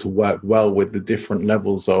be able to work well with the different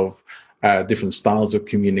levels of different styles of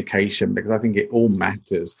communication, because I think it all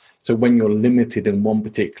matters. So when you're limited in one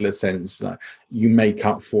particular sense, you make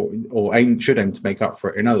up for, or should aim to make up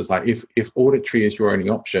for it in others. Like if auditory is your only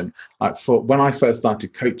option, like when I first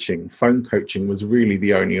started coaching, phone coaching was really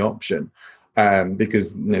the only option,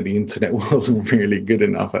 because the internet wasn't really good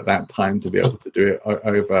enough at that time to be able to do it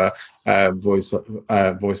over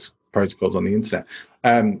voice protocols on the internet.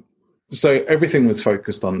 So everything was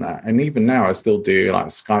focused on that. And even now I still do like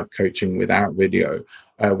Skype coaching without video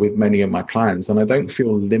with many of my clients. And I don't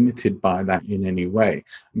feel limited by that in any way.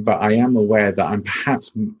 But I am aware that I'm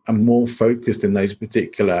perhaps more focused in those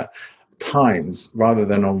particular times, rather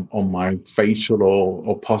than on my facial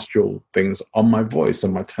or postural things, on my voice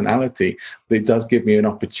and my tonality. But it does give me an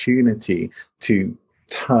opportunity to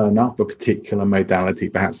turn up a particular modality,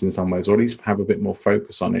 perhaps in some ways, or at least have a bit more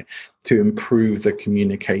focus on it to improve the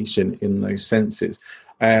communication in those senses.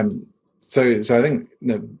 So I think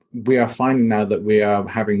we are finding now that we are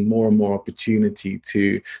having more and more opportunity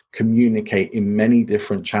to communicate in many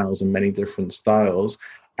different channels and many different styles.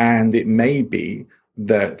 And it may be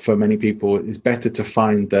that for many people, it's better to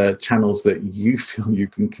find the channels that you feel you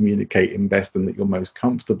can communicate in best and that you're most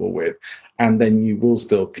comfortable with. And then you will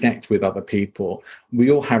still connect with other people. I think we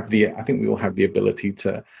all have the ability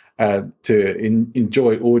to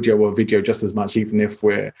enjoy audio or video just as much, even if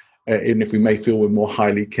we may feel we're more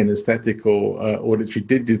highly kinesthetic or auditory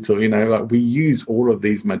digital. Like we use all of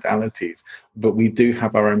these modalities, but we do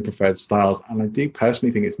have our own preferred styles. And I do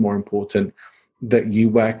personally think it's more important that you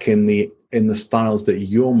work in the styles that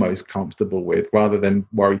you're most comfortable with, rather than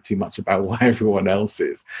worry too much about what everyone else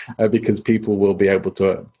is, because people will be able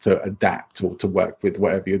to adapt or to work with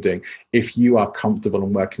whatever you're doing if you are comfortable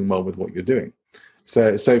and working well with what you're doing.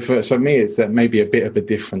 So for me, it's maybe a bit of a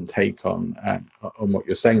different take on what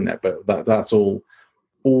you're saying there, but that's all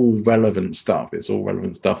relevant stuff. It's all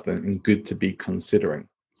relevant stuff and good to be considering.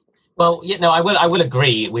 Well, I will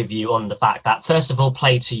agree with you on the fact that, first of all,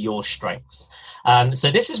 play to your strengths.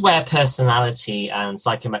 So this is where personality and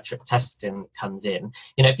psychometric testing comes in.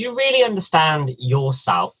 If you really understand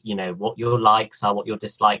yourself, what your likes are, what your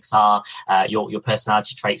dislikes are, your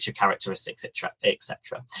personality traits, your characteristics,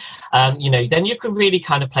 etc. Then you can really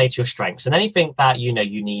kind of play to your strengths. And anything that you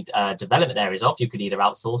need development areas of, you could either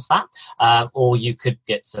outsource that, or you could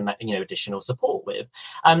get some additional support with.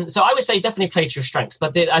 So I would say definitely play to your strengths.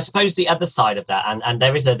 But I suppose the other side of that, and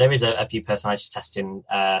there is a few personality testing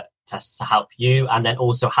tests to help you and then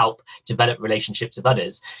also help develop relationships with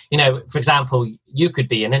others. For example, you could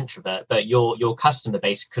be an introvert, but your customer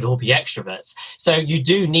base could all be extroverts. So you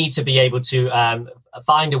do need to be able to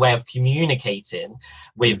find a way of communicating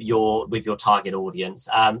with your target audience.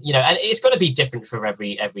 And it's going to be different for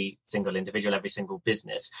every single individual, every single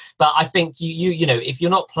business. But I think you if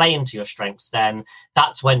you're not playing to your strengths, then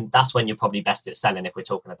that's when you're probably best at selling. If we're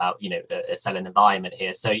talking about a selling environment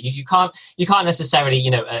here, so you can't necessarily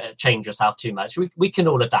change yourself too much. We can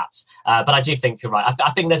all adapt, but I do think you're right.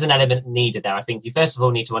 I think there's an element needed there. I think you first of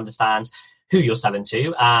all need to understand who you're selling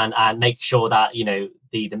to and make sure that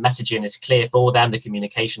the messaging is clear for them, the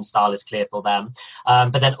communication style is clear for them,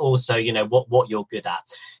 but then also what you're good at.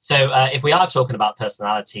 So if we are talking about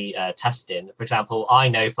personality testing, for example, I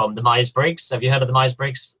know from the Myers-Briggs. Have you heard of the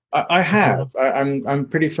Myers-Briggs? I have. I'm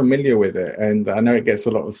pretty familiar with it, and I know it gets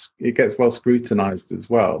well scrutinized as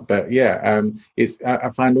well. But yeah, I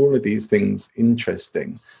find all of these things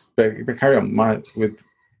interesting. But carry on with.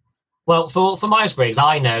 Well, for Myers-Briggs,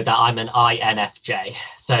 I know that I'm an INFJ.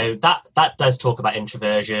 So that does talk about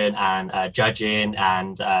introversion and judging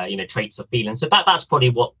and traits of feeling. So that's probably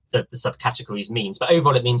what the subcategories means. But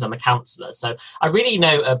overall, it means I'm a counsellor. So I really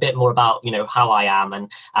know a bit more about how I am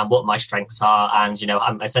and what my strengths are. And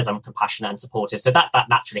it says I'm compassionate and supportive. So that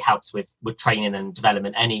naturally helps with training and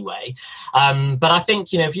development anyway. But I think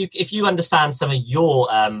if you understand some of your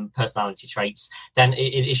personality traits, then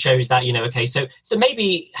it shows that okay. So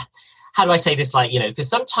maybe. How do I say this? Because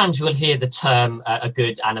sometimes we'll hear the term a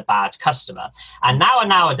good and a bad customer. And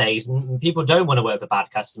nowadays, people don't want to work with a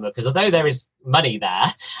bad customer because although there is money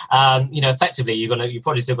there, effectively, you're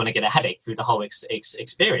probably still going to get a headache through the whole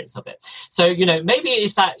experience of it. So, maybe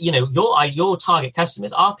it's that, your target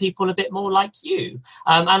customers are people a bit more like you.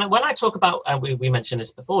 And when I talk about, we mentioned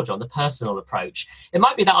this before, John, the personal approach, it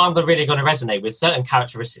might be that I'm really going to resonate with certain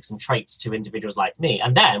characteristics and traits to individuals like me.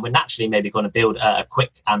 And then we're naturally maybe going to build a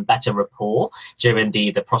quick and better rapport during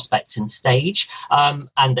the prospecting stage,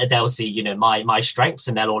 and they'll see my strengths,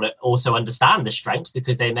 and they'll also understand the strengths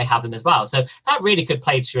because they may have them as well. So that really could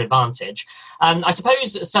play to your advantage. I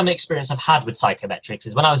suppose some experience I've had with psychometrics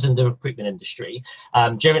is when I was in the recruitment industry,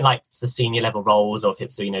 during the senior level roles, or if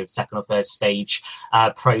it's second or third stage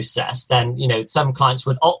process, then some clients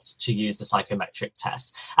would opt to use the psychometric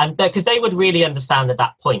test, and because they would really understand at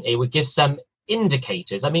that point, it would give some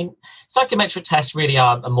indicators. I mean, psychometric tests really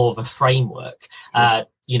are more of a framework,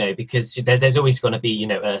 because there's always going to be,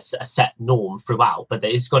 a set norm throughout, but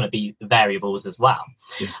there's going to be variables as well.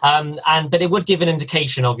 Yeah. But it would give an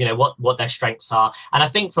indication of, what their strengths are. And I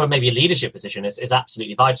think for maybe a leadership position is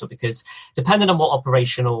absolutely vital, because depending on what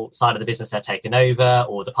operational side of the business they're taking over,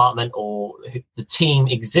 or department, or the team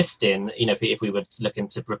existing, if we were looking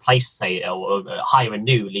to replace, say, or hire a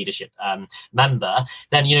new leadership member,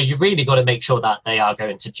 then, you've really got to make sure that they are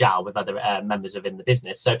going to gel with other members within the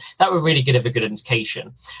business. So that would really give a good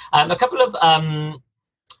indication. A couple of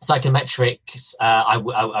psychometrics I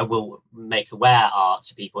will make aware are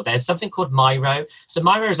to people. There's something called Miro. So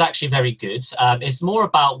Miro is actually very good. It's more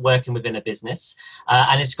about working within a business,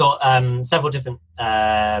 and it's got several different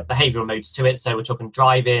behavioral modes to it. So we're talking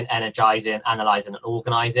driving, energizing, analyzing, and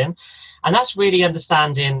organizing. And that's really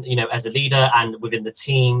understanding, as a leader and within the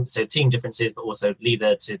team, so team differences, but also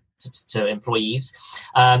leader to employees,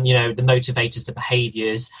 the motivators to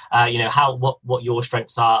behaviors, what your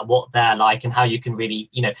strengths are, what they're like, and how you can really,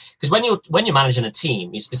 because when you're managing a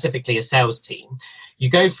team, you specifically a sales team, you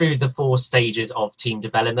go through the 4 stages of team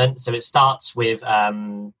development. So it starts with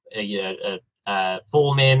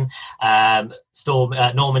forming,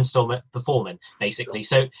 Norman, storm, performing, basically.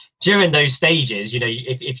 So during those stages,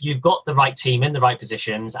 if you've got the right team in the right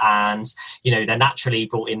positions, and they're naturally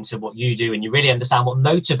brought into what you do, and you really understand what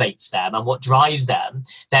motivates them and what drives them,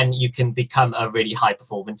 then you can become a really high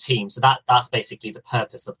performing team. So that's basically the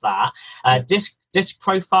purpose of that. Disc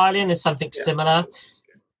profiling is something similar.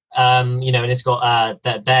 And it's got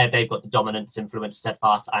they've got the dominance, influence,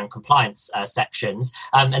 steadfast, and compliance sections,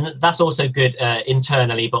 and that's also good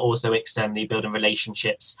internally, but also externally, building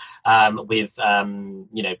relationships with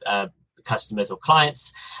customers or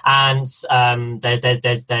clients. And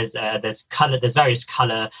there's various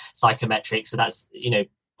color psychometrics. So that's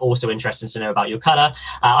also interested to know about your color.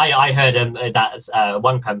 I heard that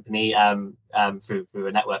one company through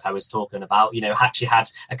a network I was talking about, actually had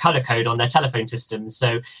a color code on their telephone systems,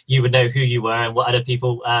 so you would know who you were and what other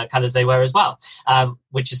people colors they were as well,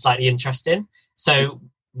 which is slightly interesting. So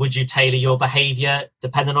would you tailor your behavior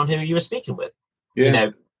depending on who you were speaking with? Yeah,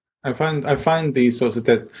 I find these sorts of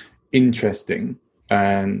tests interesting,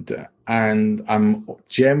 and I'm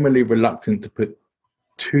generally reluctant to put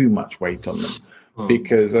too much weight on them,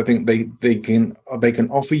 because I think they can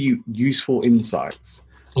offer you useful insights.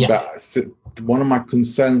 But one of my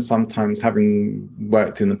concerns sometimes, having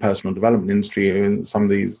worked in the personal development industry in some of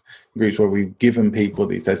these groups where we've given people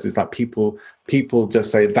these tests, is like people just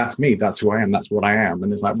say, that's me, that's who I am, that's what I am.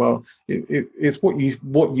 And it's like, well, it's what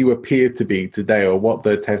you appear to be today, or what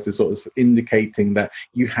the test is sort of indicating, that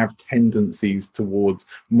you have tendencies towards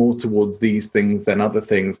these things than other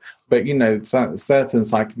things. But, certain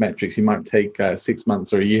psychometrics you might take 6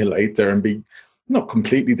 months or a year later and be not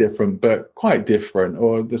completely different, but quite different,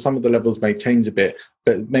 or some of the levels may change a bit,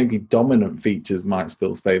 but maybe dominant features might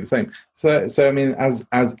still stay the same. So I mean, as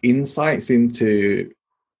insights into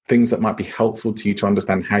things that might be helpful to you to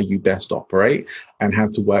understand how you best operate and how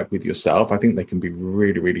to work with yourself, I think they can be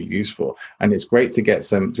really, really useful. And it's great to get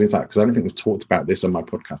some insight, because I don't think we've talked about this on my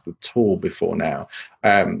podcast at all before now.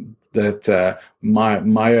 That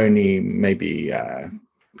my only maybe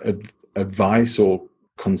advice or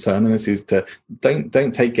concern on this is to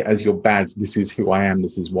don't take it as your badge. This is who I am,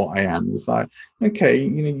 this is what I am. It's like, okay,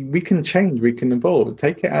 we can change, we can evolve.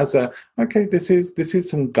 Take it as this is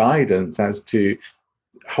some guidance as to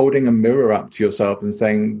holding a mirror up to yourself and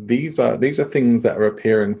saying, these are things that are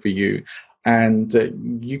appearing for you, and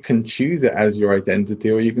you can choose it as your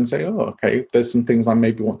identity, or you can say, oh, okay, there's some things I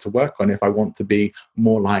maybe want to work on if I want to be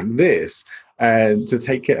more like this, and to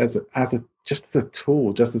take it as just a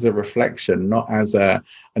tool, just as a reflection, not as an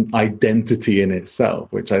identity in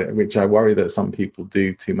itself, which I worry that some people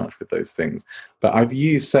do too much with those things. But I've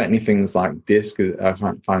used certainly things like DISC, I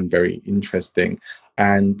find very interesting,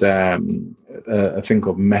 and a thing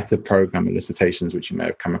called meta program elicitations, which you may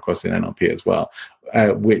have come across in NLP as well,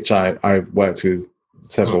 which I've worked with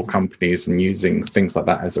several companies and using things like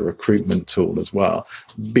that as a recruitment tool as well,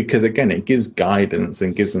 because again, it gives guidance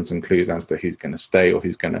and gives them some clues as to who's going to stay or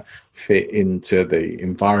who's going to fit into the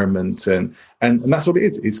environment, and that's what it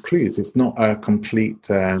is. It's clues. It's not a complete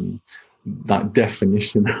that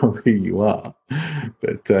definition of who you are,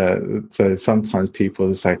 but so sometimes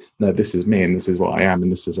people say, no, this is me and this is what I am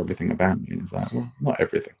and this is everything about me. And it's like, well, not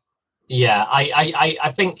everything. Yeah,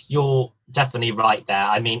 I think you're definitely right there.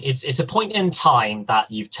 I mean, it's a point in time that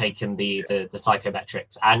you've taken the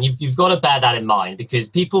psychometrics, and you've got to bear that in mind, because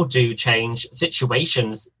people do change.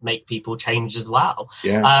 Situations make people change as well.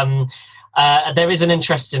 Yeah. There is an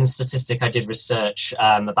interesting statistic I did research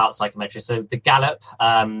about psychometry. So the Gallup,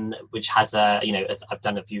 which has I've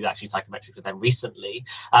done a few actually psychometrics with them recently,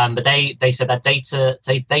 but they said that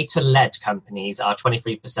data-led companies are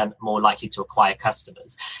 23% more likely to acquire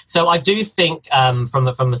customers. So I do think from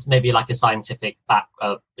maybe like a scientific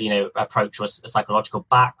approach or a psychological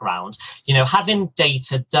background, having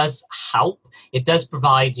data does help. It does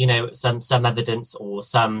provide some evidence or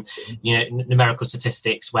some numerical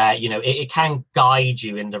statistics where it can guide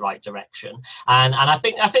you in the right direction, and I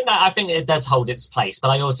think it does hold its place. But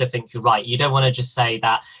I also think you're right. You don't want to just say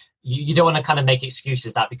that. You don't want to kind of make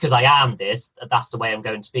excuses that because I am this, that's the way I'm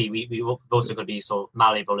going to be. We've also got to be sort of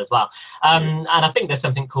malleable as well. And I think there's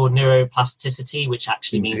something called neuroplasticity, which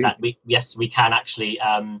actually means that we can actually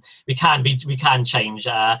we can change.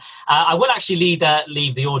 I will actually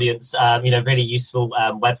leave the audience really useful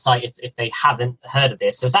website if they haven't heard of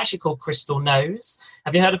this. So it's actually called Crystal Knows.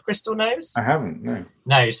 Have you heard of Crystal Knows? I haven't. No.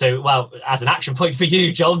 No. So well, as an action point for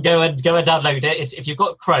you, John, go and download it. If you've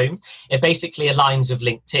got Chrome, it basically aligns with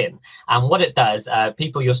LinkedIn. And what it does,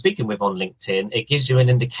 people you're speaking with on LinkedIn, it gives you an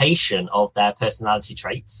indication of their personality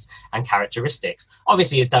traits and characteristics.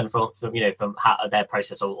 Obviously, it's done from how their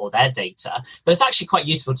process or their data, but it's actually quite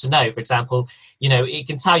useful to know. For example, it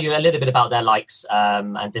can tell you a little bit about their likes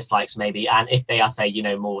and dislikes, maybe, and if they are, say,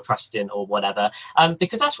 more trusting or whatever,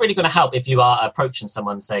 because that's really going to help if you are approaching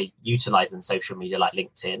someone, say, utilizing social media like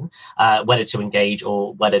LinkedIn, whether to engage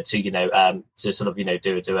or whether to to sort of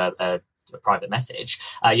do a private message,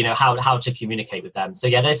 how to communicate with them. So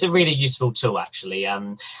yeah, that's a really useful tool actually.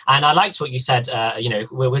 And I liked what you said.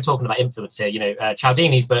 We're talking about influence here.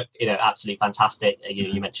 Cialdini's book, absolutely fantastic.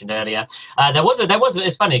 You mentioned earlier.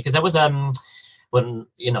 It's funny because there was when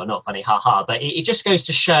not funny, haha, but it just goes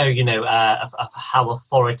to show how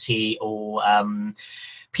authority or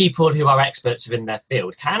people who are experts within their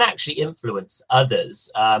field can actually influence others.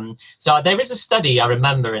 So there is a study I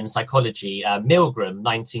remember in psychology, Milgram,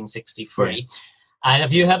 1963. Yeah. And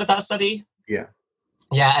have you heard of that study? Yeah.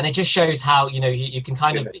 Yeah, and it just shows how, you can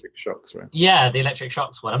kind of... Electric shocks, right? Yeah, the electric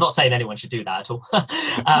shocks one. I'm not saying anyone should do that at all.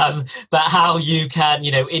 But how you can,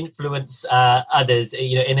 influence others,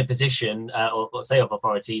 in a position or say of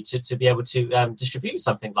authority to be able to distribute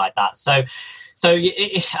something like that. So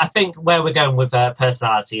I think where we're going with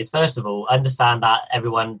personality is, first of all, understand that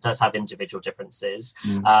everyone does have individual differences,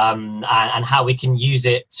 and how we can use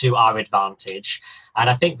it to our advantage. And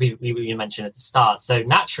I think we mentioned at the start. So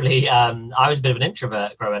naturally, I was a bit of an introvert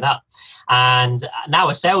growing up. And now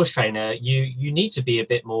a sales trainer, you need to be a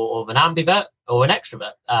bit more of an ambivert or an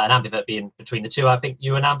extrovert. An ambivert being between the two. I think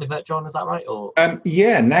you're an ambivert, John, is that right? Or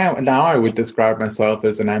now I would describe myself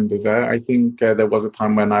as an ambivert. I think there was a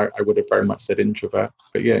time when I would have very much said introvert.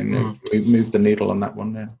 But we moved the needle on that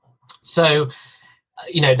one now. So...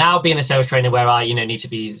 now being a sales trainer where I, need to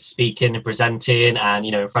be speaking and presenting and,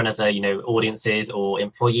 in front of, audiences or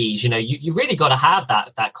employees, you really got to have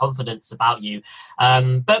that confidence about you.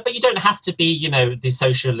 But you don't have to be, the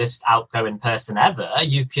socialist outgoing person ever.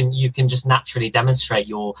 You can just naturally demonstrate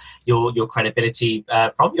your credibility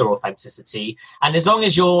from your authenticity. And as long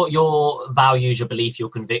as your values, your belief, your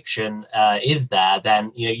conviction is there,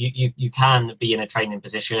 then, you can be in a training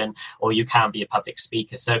position or you can be a public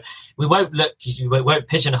speaker. So we won't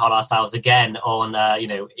pigeonhole ourselves again on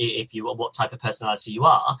what type of personality you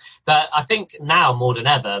are, but I think now more than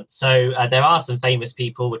ever, so there are some famous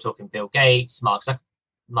people. We're talking Bill Gates, Mark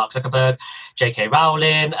Zuckerberg, J.K.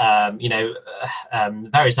 Rowling,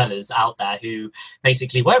 various others out there who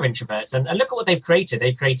basically were introverts, and look at what they've created.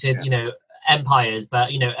 They've created empires, but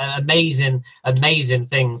amazing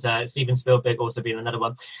things. Steven Spielberg also being another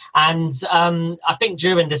one. And I think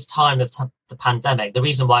during this time of the pandemic, the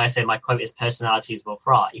reason why I say my quote is personalities will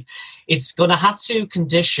thrive, it's going to have to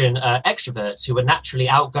condition extroverts who are naturally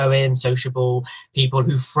outgoing, sociable, people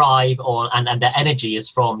who thrive on and their energy is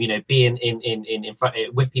from being in front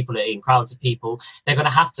with people, in crowds of people. They're going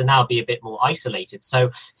to have to now be a bit more isolated.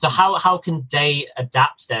 So how can they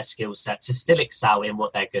adapt their skill set to still excel in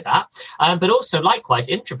what they're good at? But also likewise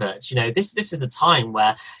introverts, this is a time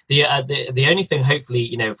where the only thing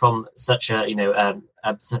hopefully from such a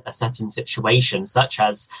certain situation such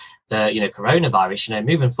as the coronavirus,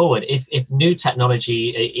 moving forward, if new technology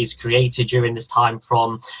is created during this time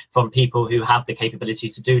from people who have the capability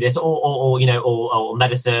to do this, or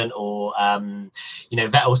medicine, or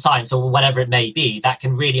vet or science, or whatever it may be, that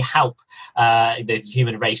can really help the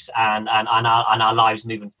human race and our lives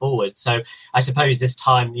moving forward. So I suppose this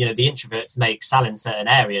time, the introverts may excel in certain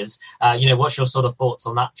areas. What's your sort of thoughts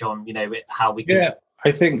on that, John? How we can... Yeah.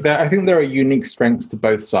 I think there are unique strengths to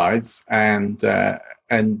both sides, and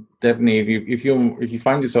definitely if you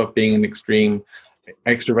find yourself being an extreme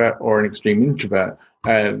extrovert or an extreme introvert,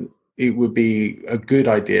 it would be a good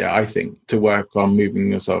idea, I think, to work on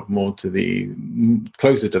moving yourself more to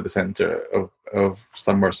closer to the center of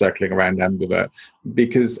somewhere circling around ambivert,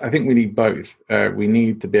 because I think we need both. We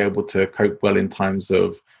need to be able to cope well in times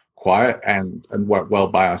of quiet and work well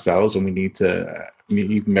by ourselves, and we need to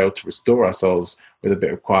even be able to restore ourselves with a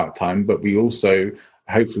bit of quiet time, but we also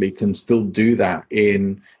hopefully can still do that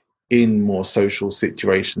in more social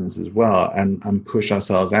situations as well, and push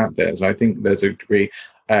ourselves out there. So I think there's a degree,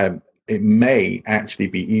 it may actually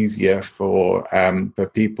be easier for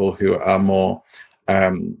people who are more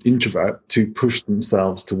introvert to push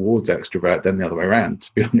themselves towards extrovert than the other way around,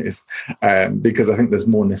 to be honest, because I think there's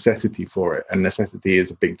more necessity for it, and necessity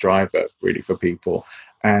is a big driver really for people.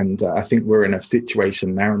 And I think we're in a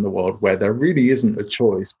situation now in the world where there really isn't a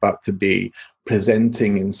choice but to be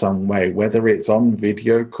presenting in some way, whether it's on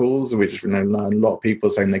video calls, which a lot of people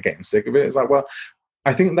are saying they're getting sick of it. It's like, well,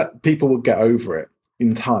 I think that people will get over it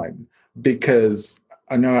in time, because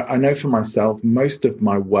I know for myself, most of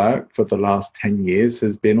my work for the last 10 years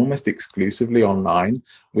has been almost exclusively online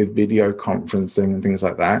with video conferencing and things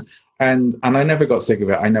like that. And I never got sick of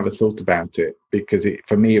it. I never thought about it, because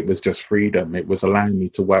for me, it was just freedom. It was allowing me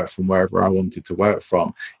to work from wherever I wanted to work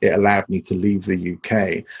from. It allowed me to leave the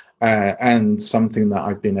UK, and something that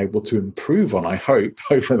I've been able to improve on, I hope,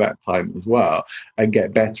 over that time as well, and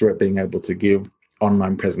get better at being able to give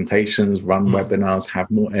online presentations, run webinars, have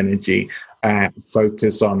more energy,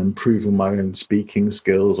 focus on improving my own speaking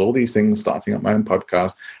skills, all these things, starting up my own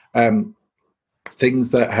podcast.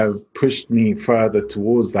 things that have pushed me further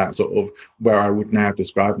towards that sort of where I would now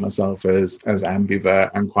describe myself as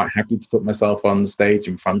ambivert. I'm quite happy to put myself on stage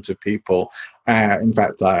in front of people. In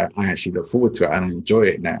fact, I actually look forward to it and I enjoy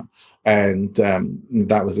it now. And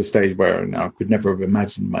that was a stage where I could never have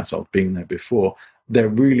imagined myself being there before. There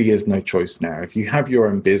really is no choice now. If you have your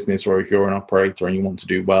own business, or if you're an operator and you want to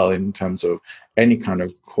do well in terms of any kind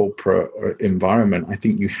of corporate environment, I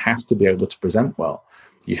think you have to be able to present well.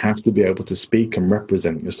 You have to be able to speak and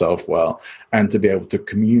represent yourself well, and to be able to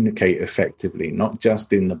communicate effectively, not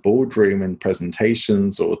just in the boardroom and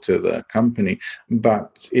presentations or to the company,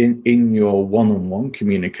 but in your one-on-one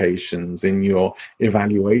communications, in your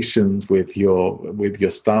evaluations with your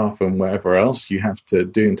staff and whatever else you have to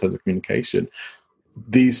do in terms of communication.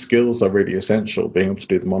 These skills are really essential, being able to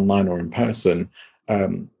do them online or in person.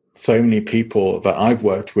 So many people that I've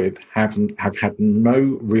worked with have had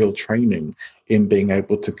no real training in being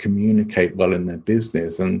able to communicate well in their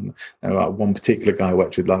business. And one particular guy I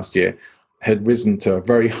worked with last year had risen to a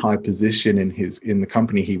very high position in the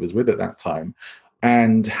company he was with at that time,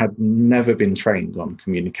 and had never been trained on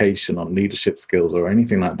communication, on leadership skills or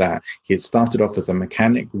anything like that. He had started off as a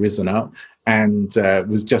mechanic, risen up, and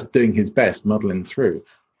was just doing his best, muddling through.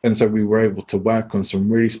 And so we were able to work on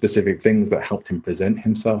some really specific things that helped him present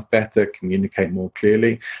himself better, communicate more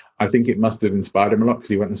clearly. I think it must have inspired him a lot, because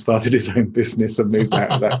he went and started his own business and moved out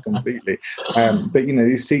of that completely. But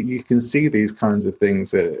you can see these kinds of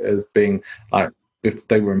things as being like, if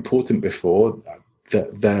they were important before,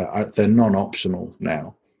 they're non-optional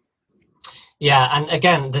now. Yeah, and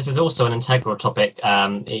again, this is also an integral topic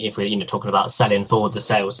if we're talking about selling for the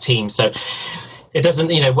sales team. So it doesn't,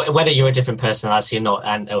 whether you're a different personality or not,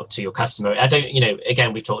 and to your customer, I don't,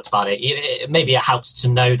 again, we've talked about it. Maybe it helps to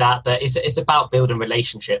know that, but it's about building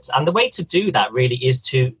relationships. And the way to do that really is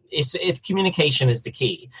communication is the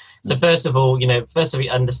key. So first of all,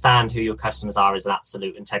 understand who your customers are is an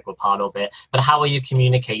absolute integral part of it. But how are you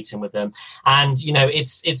communicating with them? And,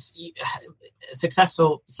 it's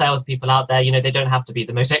successful salespeople out there, they don't have to be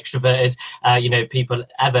the most extroverted, people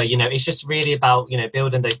ever, it's just really about,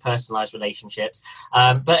 building those personalized relationships.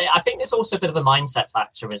 But I think there's also a bit of a mindset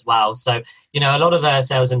factor as well. So, a lot of the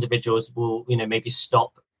sales individuals will, maybe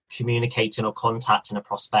stop communicating or contacting a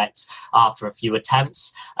prospect after a few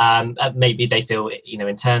attempts. Maybe they feel,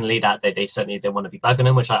 internally that they certainly don't want to be bugging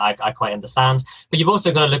them, which I quite understand. But you've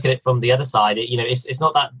also got to look at it from the other side. It's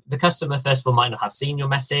not that the customer, first of all, might not have seen your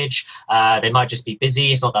message. They might just be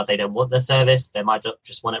busy. It's not that they don't want the service. They might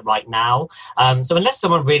just want it right now. So unless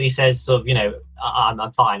someone really says sort of,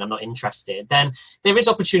 I'm fine, I'm not interested, then there is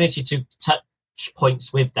opportunity to touch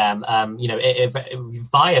points with them,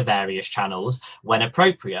 via various channels when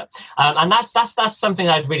appropriate, and that's something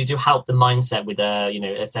I really do help the mindset with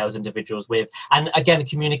sales individuals with. And again,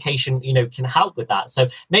 communication can help with that. So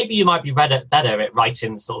maybe you might be better at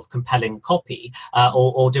writing sort of compelling copy,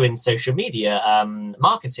 or doing social media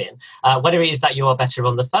marketing, whether it is that you are better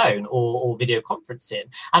on the phone or video conferencing.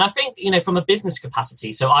 And I think from a business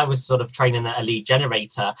capacity, so I was sort of training a lead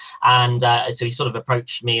generator, and so he sort of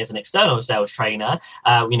approached me as an external sales trainer,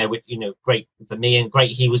 great for me and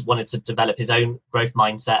great. He wanted to develop his own growth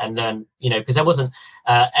mindset and learn, because there wasn't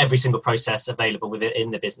every single process available with it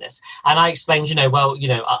in the business. And I explained,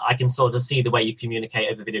 I can sort of see the way you communicate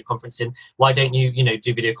over video conferencing. Why don't you,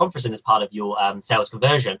 do video conferencing as part of your sales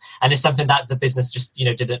conversion? And it's something that the business just,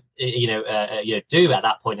 didn't, do at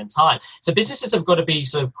that point in time. So businesses have got to be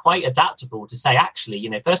sort of quite adaptable to say, actually,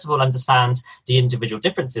 first of all, understand the individual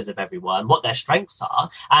differences of everyone, what their strengths are,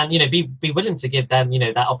 and, be willing to give them,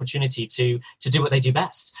 that opportunity to do what they do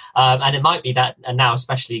best. And it might be that, and now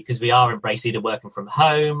especially because we are embracing either working from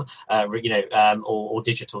home, or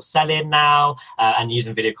digital selling now, and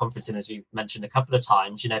using video conferencing, as you mentioned a couple of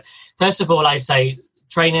times. First of all, I'd say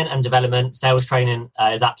training and development, sales training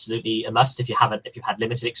is absolutely a must if you've had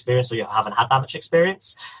limited experience or you haven't had that much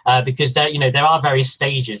experience, because there are various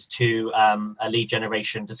stages to a lead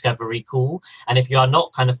generation discovery call, and if you are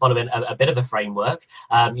not kind of following a bit of a framework,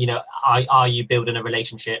 are you building a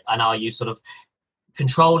relationship, and are you sort of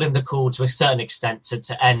controlling the call to a certain extent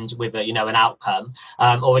to end with an outcome,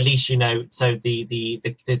 or at least so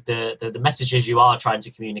the messages you are trying to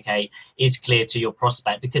communicate is clear to your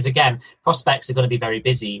prospect, because again, prospects are going to be very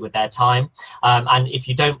busy with their time, and if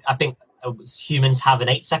you don't, I think humans have an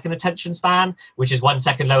 8-second attention span, which is 1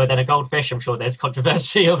 second lower than a goldfish. I'm sure there's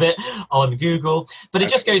controversy of it on Google, but it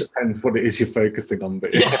just goes. Depends what it is you're focusing on,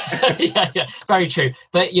 but yeah, very true.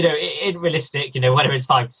 But in realistic, whether it's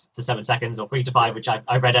 5 to 7 seconds or 3 to 5, which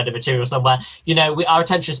I read out of material somewhere, our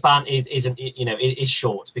attention span is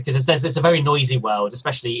short because it's a very noisy world,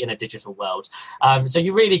 especially in a digital world. So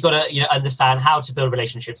you really got to understand how to build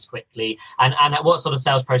relationships quickly and what sort of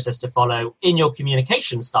sales process to follow in your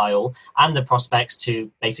communication style and the prospects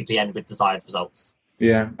to basically end with desired results.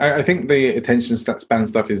 Yeah, I think the attention span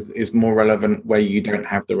stuff is more relevant where you don't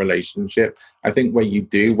have the relationship. I think where you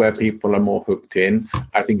do, where people are more hooked in,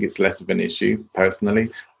 I think it's less of an issue personally.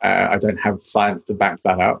 I don't have science to back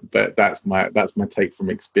that up, but that's my take from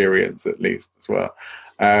experience at least as well.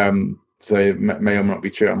 So it may or not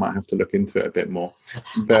be true. I might have to look into it a bit more.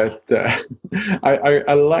 But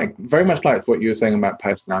I very much liked what you were saying about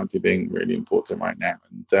personality being really important right now.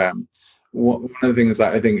 And one of the things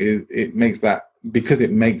that I think is it makes that big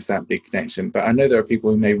connection. But I know there are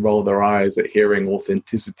people who may roll their eyes at hearing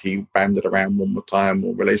authenticity banded around one more time,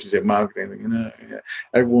 or relationship marketing.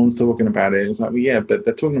 Everyone's talking about it. It's like, well, yeah, but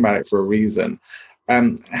they're talking about it for a reason.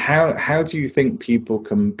 How do you think people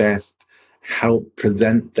can best help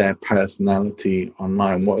present their personality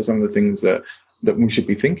online? What are some of the things that we should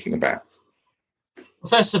be thinking about?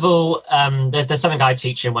 First of all, there's something I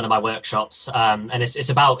teach in one of my workshops, and it's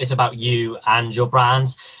about you and your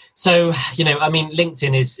brand. So,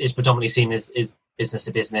 LinkedIn is predominantly seen as business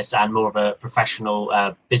to business and more of a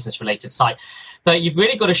professional business related site. But you've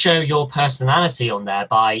really got to show your personality on there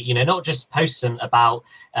by, not just posting about,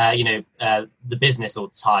 the business all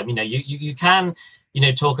the time. You can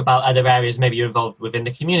talk about other areas maybe you're involved within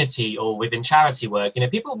the community or within charity work.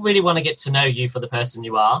 People really want to get to know you for the person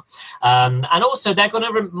you are, and also they're going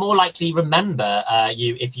to more likely remember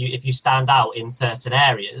you if you stand out in certain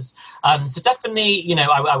areas. So definitely,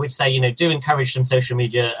 I would say do encourage some social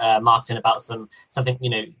media marketing about something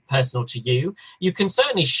personal to you. You can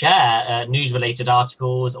certainly share news related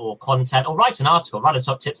articles or content, or write a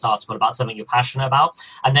top tips article about something you're passionate about,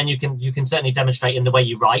 and then you can certainly demonstrate in the way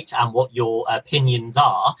you write and what your opinions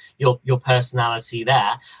are, your personality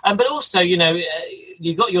there. But also,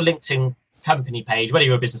 you've got your LinkedIn company page, whether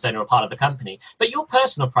you're a business owner or part of a company, but your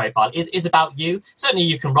personal profile is about you. Certainly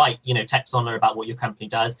you can write text on there about what your company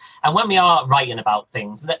does, and when we are writing about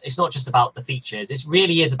things, it's not just about the features, it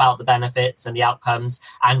really is about the benefits and the outcomes,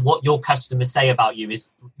 and what your customers say about you is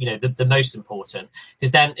the most important, because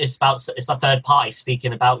then it's a third party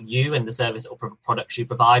speaking about you and the service or products you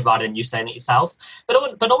provide rather than you saying it yourself. But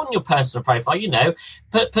on your personal profile,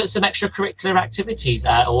 put some extracurricular activities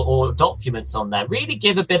or documents on there. Really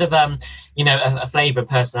give a bit of a flavor and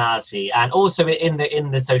personality, and also in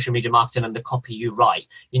the social media marketing and the copy you write,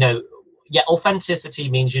 authenticity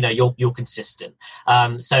means you're consistent.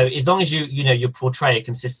 So as long as you portray a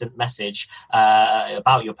consistent message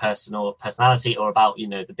about your personality or about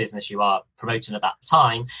the business you are promoting at that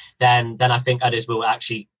time, then I think others will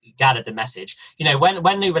actually gather the message.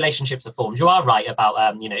 When new relationships are formed, you are right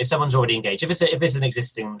about if someone's already engaged, if it's an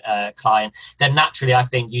existing client, then naturally I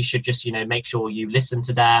think you should just make sure you listen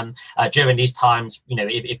to them during these times.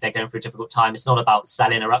 If they're going through a difficult time, it's not about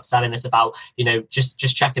selling or upselling, it's about just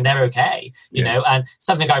checking they're okay. And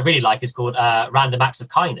something I really like is called random acts of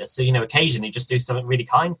kindness. So occasionally just do something really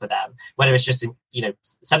kind for them, whether it's just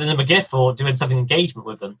sending them a gift or doing something engagement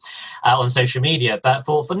with them on social media. But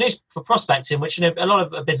for prospecting, which a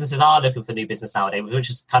lot of businesses are looking for new business nowadays, which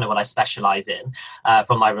is kind of what I specialize in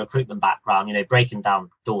from my recruitment background, breaking down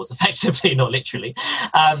doors effectively, not literally.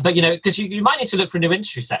 But because you might need to look for new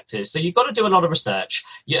industry sectors, so you've got to do a lot of research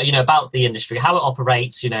about the industry, how it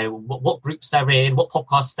operates, what groups they're in, what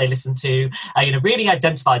podcasts they listen to, really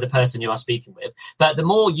identify the person you are speaking with. But the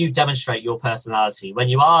more you demonstrate your personality when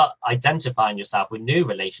you are identifying yourself with new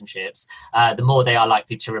relationships, the more they are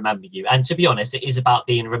likely to remember you. And to be honest, it is about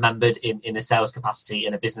being remembered in a sales capacity,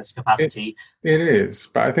 in a business capacity. It is,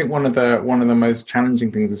 but I think one of the most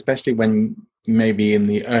challenging things, especially when maybe in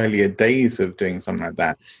the earlier days of doing something like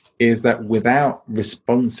that, is that without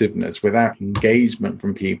responsiveness, without engagement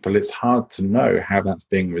from people, it's hard to know how that's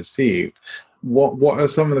being received. What are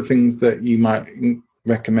some of the things that you might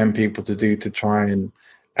recommend people to do to try and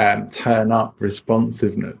turn up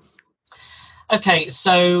responsiveness? Okay,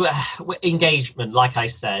 so engagement, like I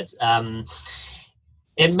said,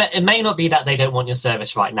 It may not be that they don't want your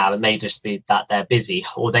service right now. It may just be that they're busy,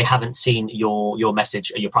 or they haven't seen your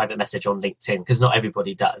message, your private message on LinkedIn, because not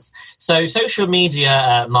everybody does. So social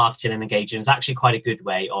media marketing and engagement is actually quite a good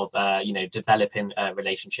way of developing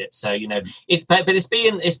relationships. So but it's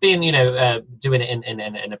being doing it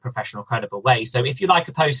in a professional, credible way. So if you like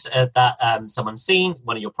a post that someone's seen,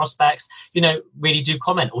 one of your prospects, really do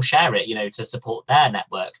comment or share it, to support their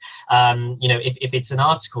network. If it's an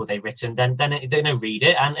article they've written, then read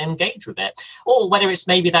it and engage with it. Or whether it's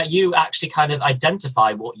maybe that you actually kind of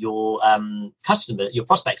identify what your your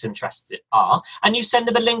prospects' interests are, and you send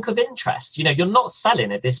them a link of interest. You're not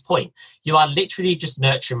selling at this point. You are literally just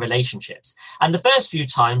nurturing relationships. And the first few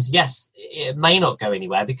times, yes, it may not go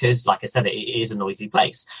anywhere because, like I said, it is a noisy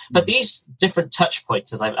place. But these different touch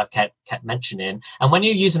points, as I've kept mentioning, and when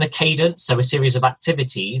you're using a cadence, so a series of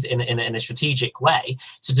activities in a strategic way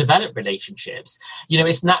to develop relationships,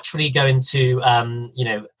 it's naturally going to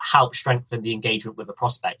help strengthen the engagement with a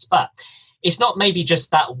prospect. But it's not maybe just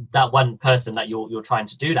that one person that you're trying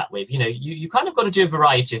to do that with. You kind of got to do a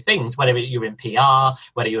variety of things, whether you're in PR,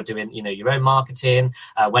 whether you're doing your own marketing,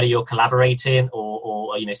 whether you're collaborating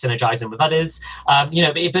or synergizing with others,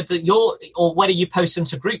 or whether you post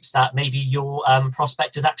into groups that maybe your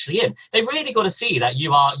prospect is actually in. They've really got to see that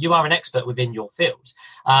you are an expert within your field.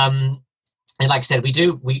 And like I said,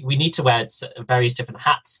 we need to wear various different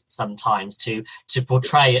hats sometimes to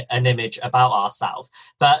portray an image about ourselves.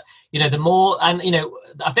 But, the more, and,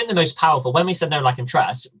 I think the most powerful, when we said know, like, and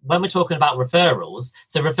trust, when we're talking about referrals,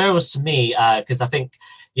 so referrals to me, because I think,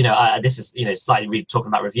 this is, slightly talking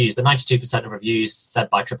about reviews, but 92% of reviews said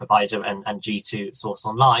by TripAdvisor and G2 Source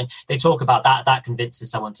Online, they talk about that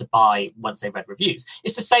convinces someone to buy once they've read reviews.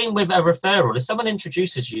 It's the same with a referral. If someone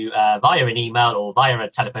introduces you via an email or via a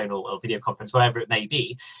telephone or video conference, whatever it may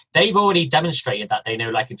be, they've already demonstrated that they know,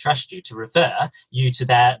 like, and trust you to refer you to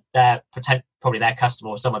their probably their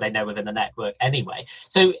customer or someone they know within the network anyway.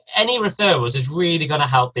 So any referrals is really going to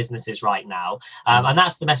help businesses right now. And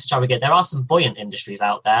that's the message I would get. There are some buoyant industries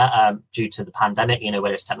out there due to the pandemic,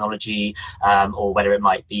 whether it's technology or whether it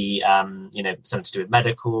might be, something to do with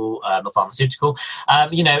medical or pharmaceutical.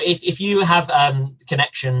 If you have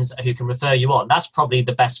connections who can refer you on, that's probably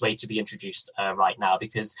the best way to be introduced right now,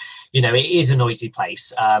 because, it is a noisy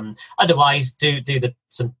place. Otherwise, do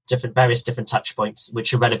some various different touch points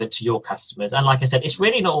which are relevant to your customers. And like I said, it's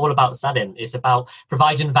really not all about selling. It's about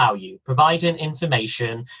providing value, providing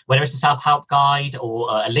information, whether it's a self-help guide or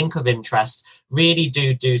a link of interest. Really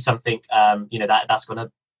do something, that's going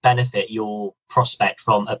to benefit your prospect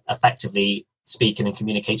from effectively speaking and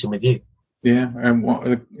communicating with you. Yeah,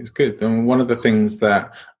 and it's good. And one of the things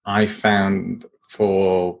that I found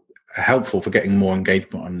helpful for getting more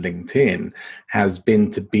engagement on LinkedIn has been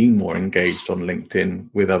to be more engaged on LinkedIn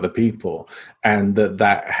with other people, and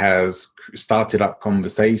that has started up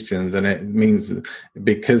conversations. And it means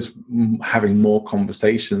because having more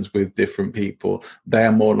conversations with different people, they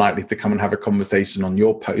are more likely to come and have a conversation on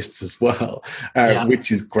your posts as well,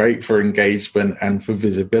 which is great for engagement and for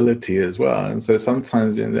visibility as well. And so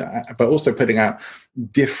sometimes, but also putting out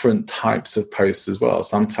different types of posts as well.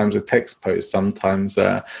 Sometimes a text post, sometimes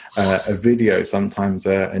a video, sometimes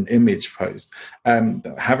an image post.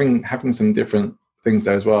 Having some different things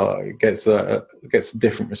there as well gets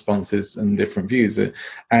different responses and different views.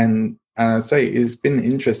 And I say it's been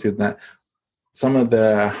interesting that some of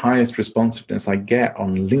the highest responsiveness I get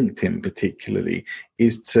on LinkedIn particularly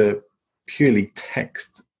is to purely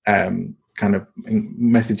text kind of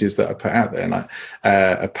messages that are put out there, like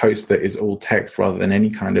a post that is all text rather than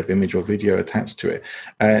any kind of image or video attached to it.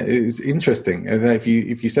 It's interesting. If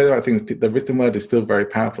you say the right things, the written word is still very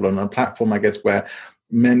powerful on a platform, I guess, where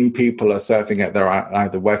many people are surfing it. They're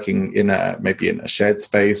either working maybe in a shared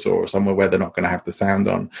space or somewhere where they're not going to have the sound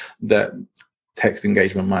on. That text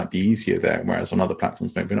engagement might be easier there, whereas on other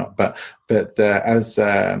platforms maybe not. But as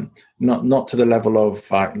not to the level of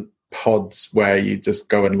like pods where you just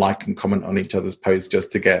go and like and comment on each other's posts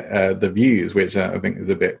just to get the views, which I think is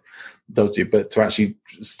a bit dodgy. But to actually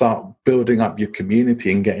start building up your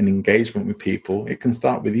community and getting engagement with people, it can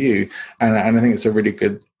start with you. And I think it's a really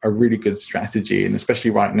good strategy, and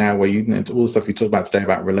especially right now where all the stuff you talked about today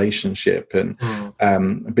about relationship and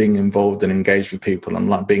being involved and engaged with people and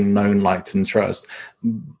like being known, liked, and trust.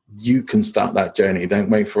 You can start that journey. Don't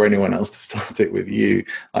wait for anyone else to start it with you.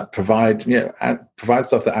 Like provide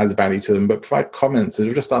stuff that adds value to them, but provide comments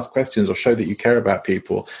and just ask questions or show that you care about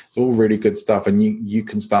people. It's all really good stuff, and you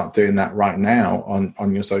can start doing that right now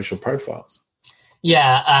on your social profiles.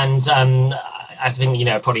 Yeah, and I think,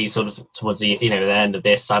 probably sort of towards the, the end of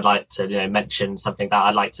this, I'd like to, mention something that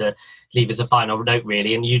I'd like to leave as a final note,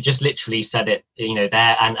 really. And you just literally said it,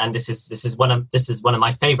 there. And this is one of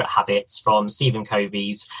my favorite habits from Stephen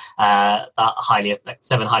Covey's 7 highly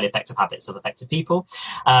effective habits of effective people.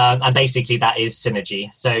 And basically that is synergy.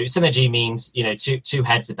 So synergy means, two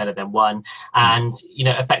heads are better than one. And,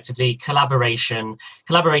 effectively collaboration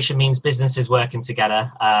means businesses working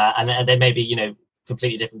together, and they may be,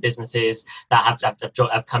 completely different businesses that have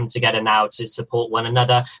come together now to support one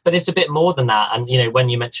another, but it's a bit more than that. And when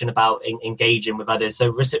you mention about engaging with others, so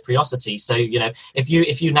reciprocity. So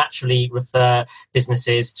if you naturally refer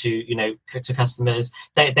businesses to to customers,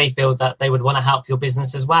 they feel that they would want to help your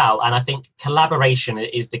business as well. And I think collaboration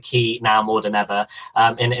is the key now more than ever,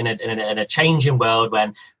 in a changing world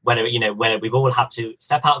where we've all have to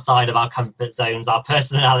step outside of our comfort zones, our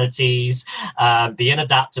personalities, being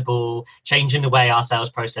adaptable, changing the way our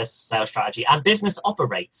sales process, sales strategy and business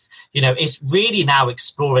operates. It's really now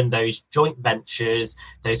exploring those joint ventures,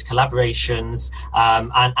 those collaborations,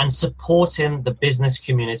 and supporting the business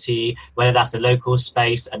community, whether that's a local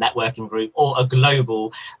space, a networking group, or a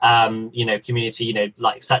global community,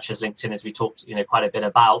 like such as LinkedIn, as we talked quite a bit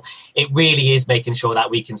about. It really is making sure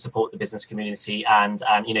that we can support the business community and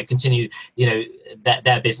continue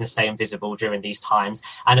their business staying visible during these times.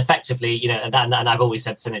 And effectively, and I've always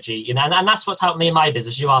said synergy, and that's what's helped me in my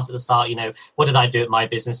business. You asked at the start, what did I do at my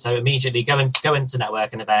business? So immediately go into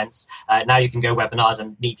networking events. Now you can go webinars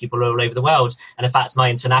and meet people all over the world. And in fact, my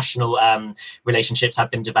international relationships have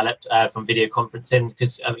been developed from video conferencing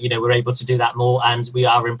because we're able to do that more, and we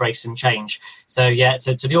are embracing change. So yeah,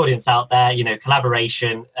 to the audience out there,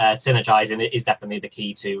 collaboration, synergizing is definitely the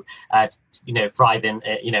key to thriving,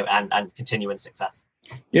 and continuing success.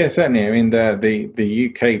 Yeah, certainly. I mean, the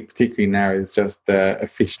UK particularly now is just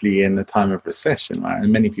officially in the time of recession, right?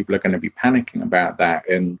 And many people are going to be panicking about that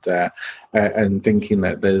and thinking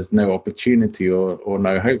that there's no opportunity or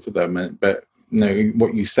no hope for them. But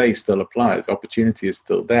what you say still applies. Opportunity is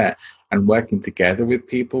still there, and working together with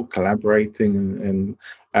people, collaborating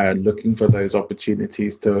and looking for those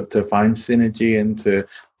opportunities to find synergy and to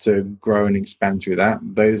grow and expand through that.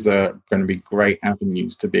 Those are going to be great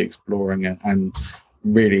avenues to be exploring and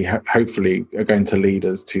really hopefully are going to lead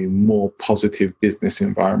us to more positive business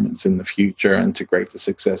environments in the future and to greater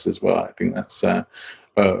success as well. I think that's a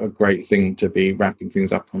great thing to be wrapping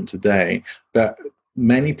things up on today. But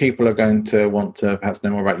many people are going to want to perhaps know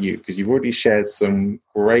more about you, because you've already shared some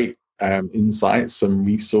great insights, some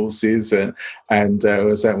resources, and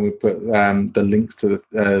certainly we put the links to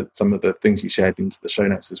some of the things you shared into the show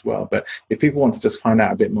notes as well. But if people want to just find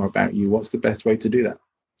out a bit more about you, what's the best way to do that?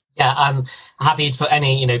 Yeah, I'm happy for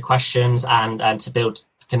any questions and to build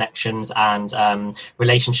connections and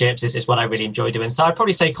relationships is what I really enjoy doing. So I'd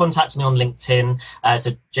probably say contact me on LinkedIn.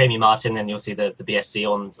 So Jamie Martin, and you'll see the BSc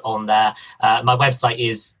on there. My website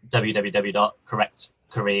is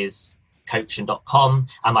www.correctcareerscoaching.com,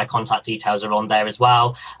 and my contact details are on there as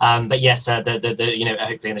well. But yes, hopefully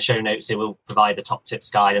in the show notes it will provide the top tips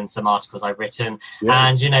guide and some articles I've written. Yeah.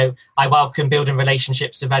 And I welcome building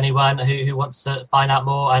relationships with anyone who wants to find out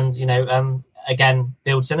more and again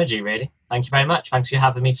build synergy. Really, thank you very much. Thanks for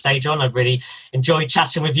having me today, John. I've really enjoyed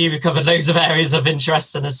chatting with you. We covered loads of areas of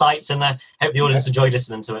interest and insights, and I hope the audience enjoyed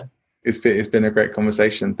listening to it. It's been a great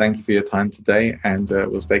conversation. Thank you for your time today, and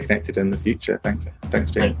we'll stay connected in the future. Thanks,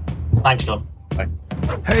 Jim. Thanks, John. Bye.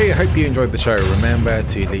 Hey, I hope you enjoyed the show. Remember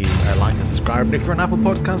to leave a like and subscribe. And if you're on Apple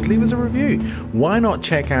Podcasts, leave us a review. Why not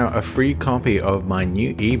check out a free copy of my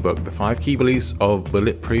new ebook, The 5 Key Beliefs of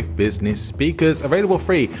Bulletproof Business Speakers, available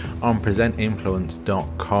free on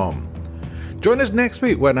presentinfluence.com. Join us next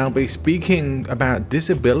week when I'll be speaking about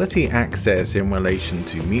disability access in relation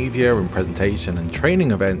to media and presentation and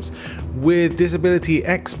training events with disability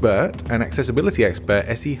expert and accessibility expert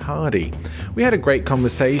Essie Hardy. We had a great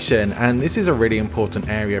conversation, and this is a really important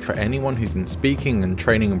area for anyone who's in speaking and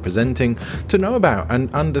training and presenting to know about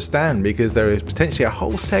and understand, because there is potentially a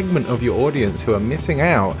whole segment of your audience who are missing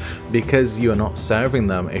out because you are not serving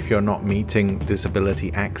them if you're not meeting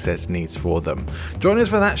disability access needs for them. Join us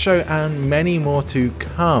for that show and many more to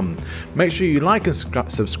come. Make sure you like and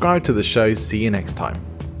subscribe to the show. See you next time.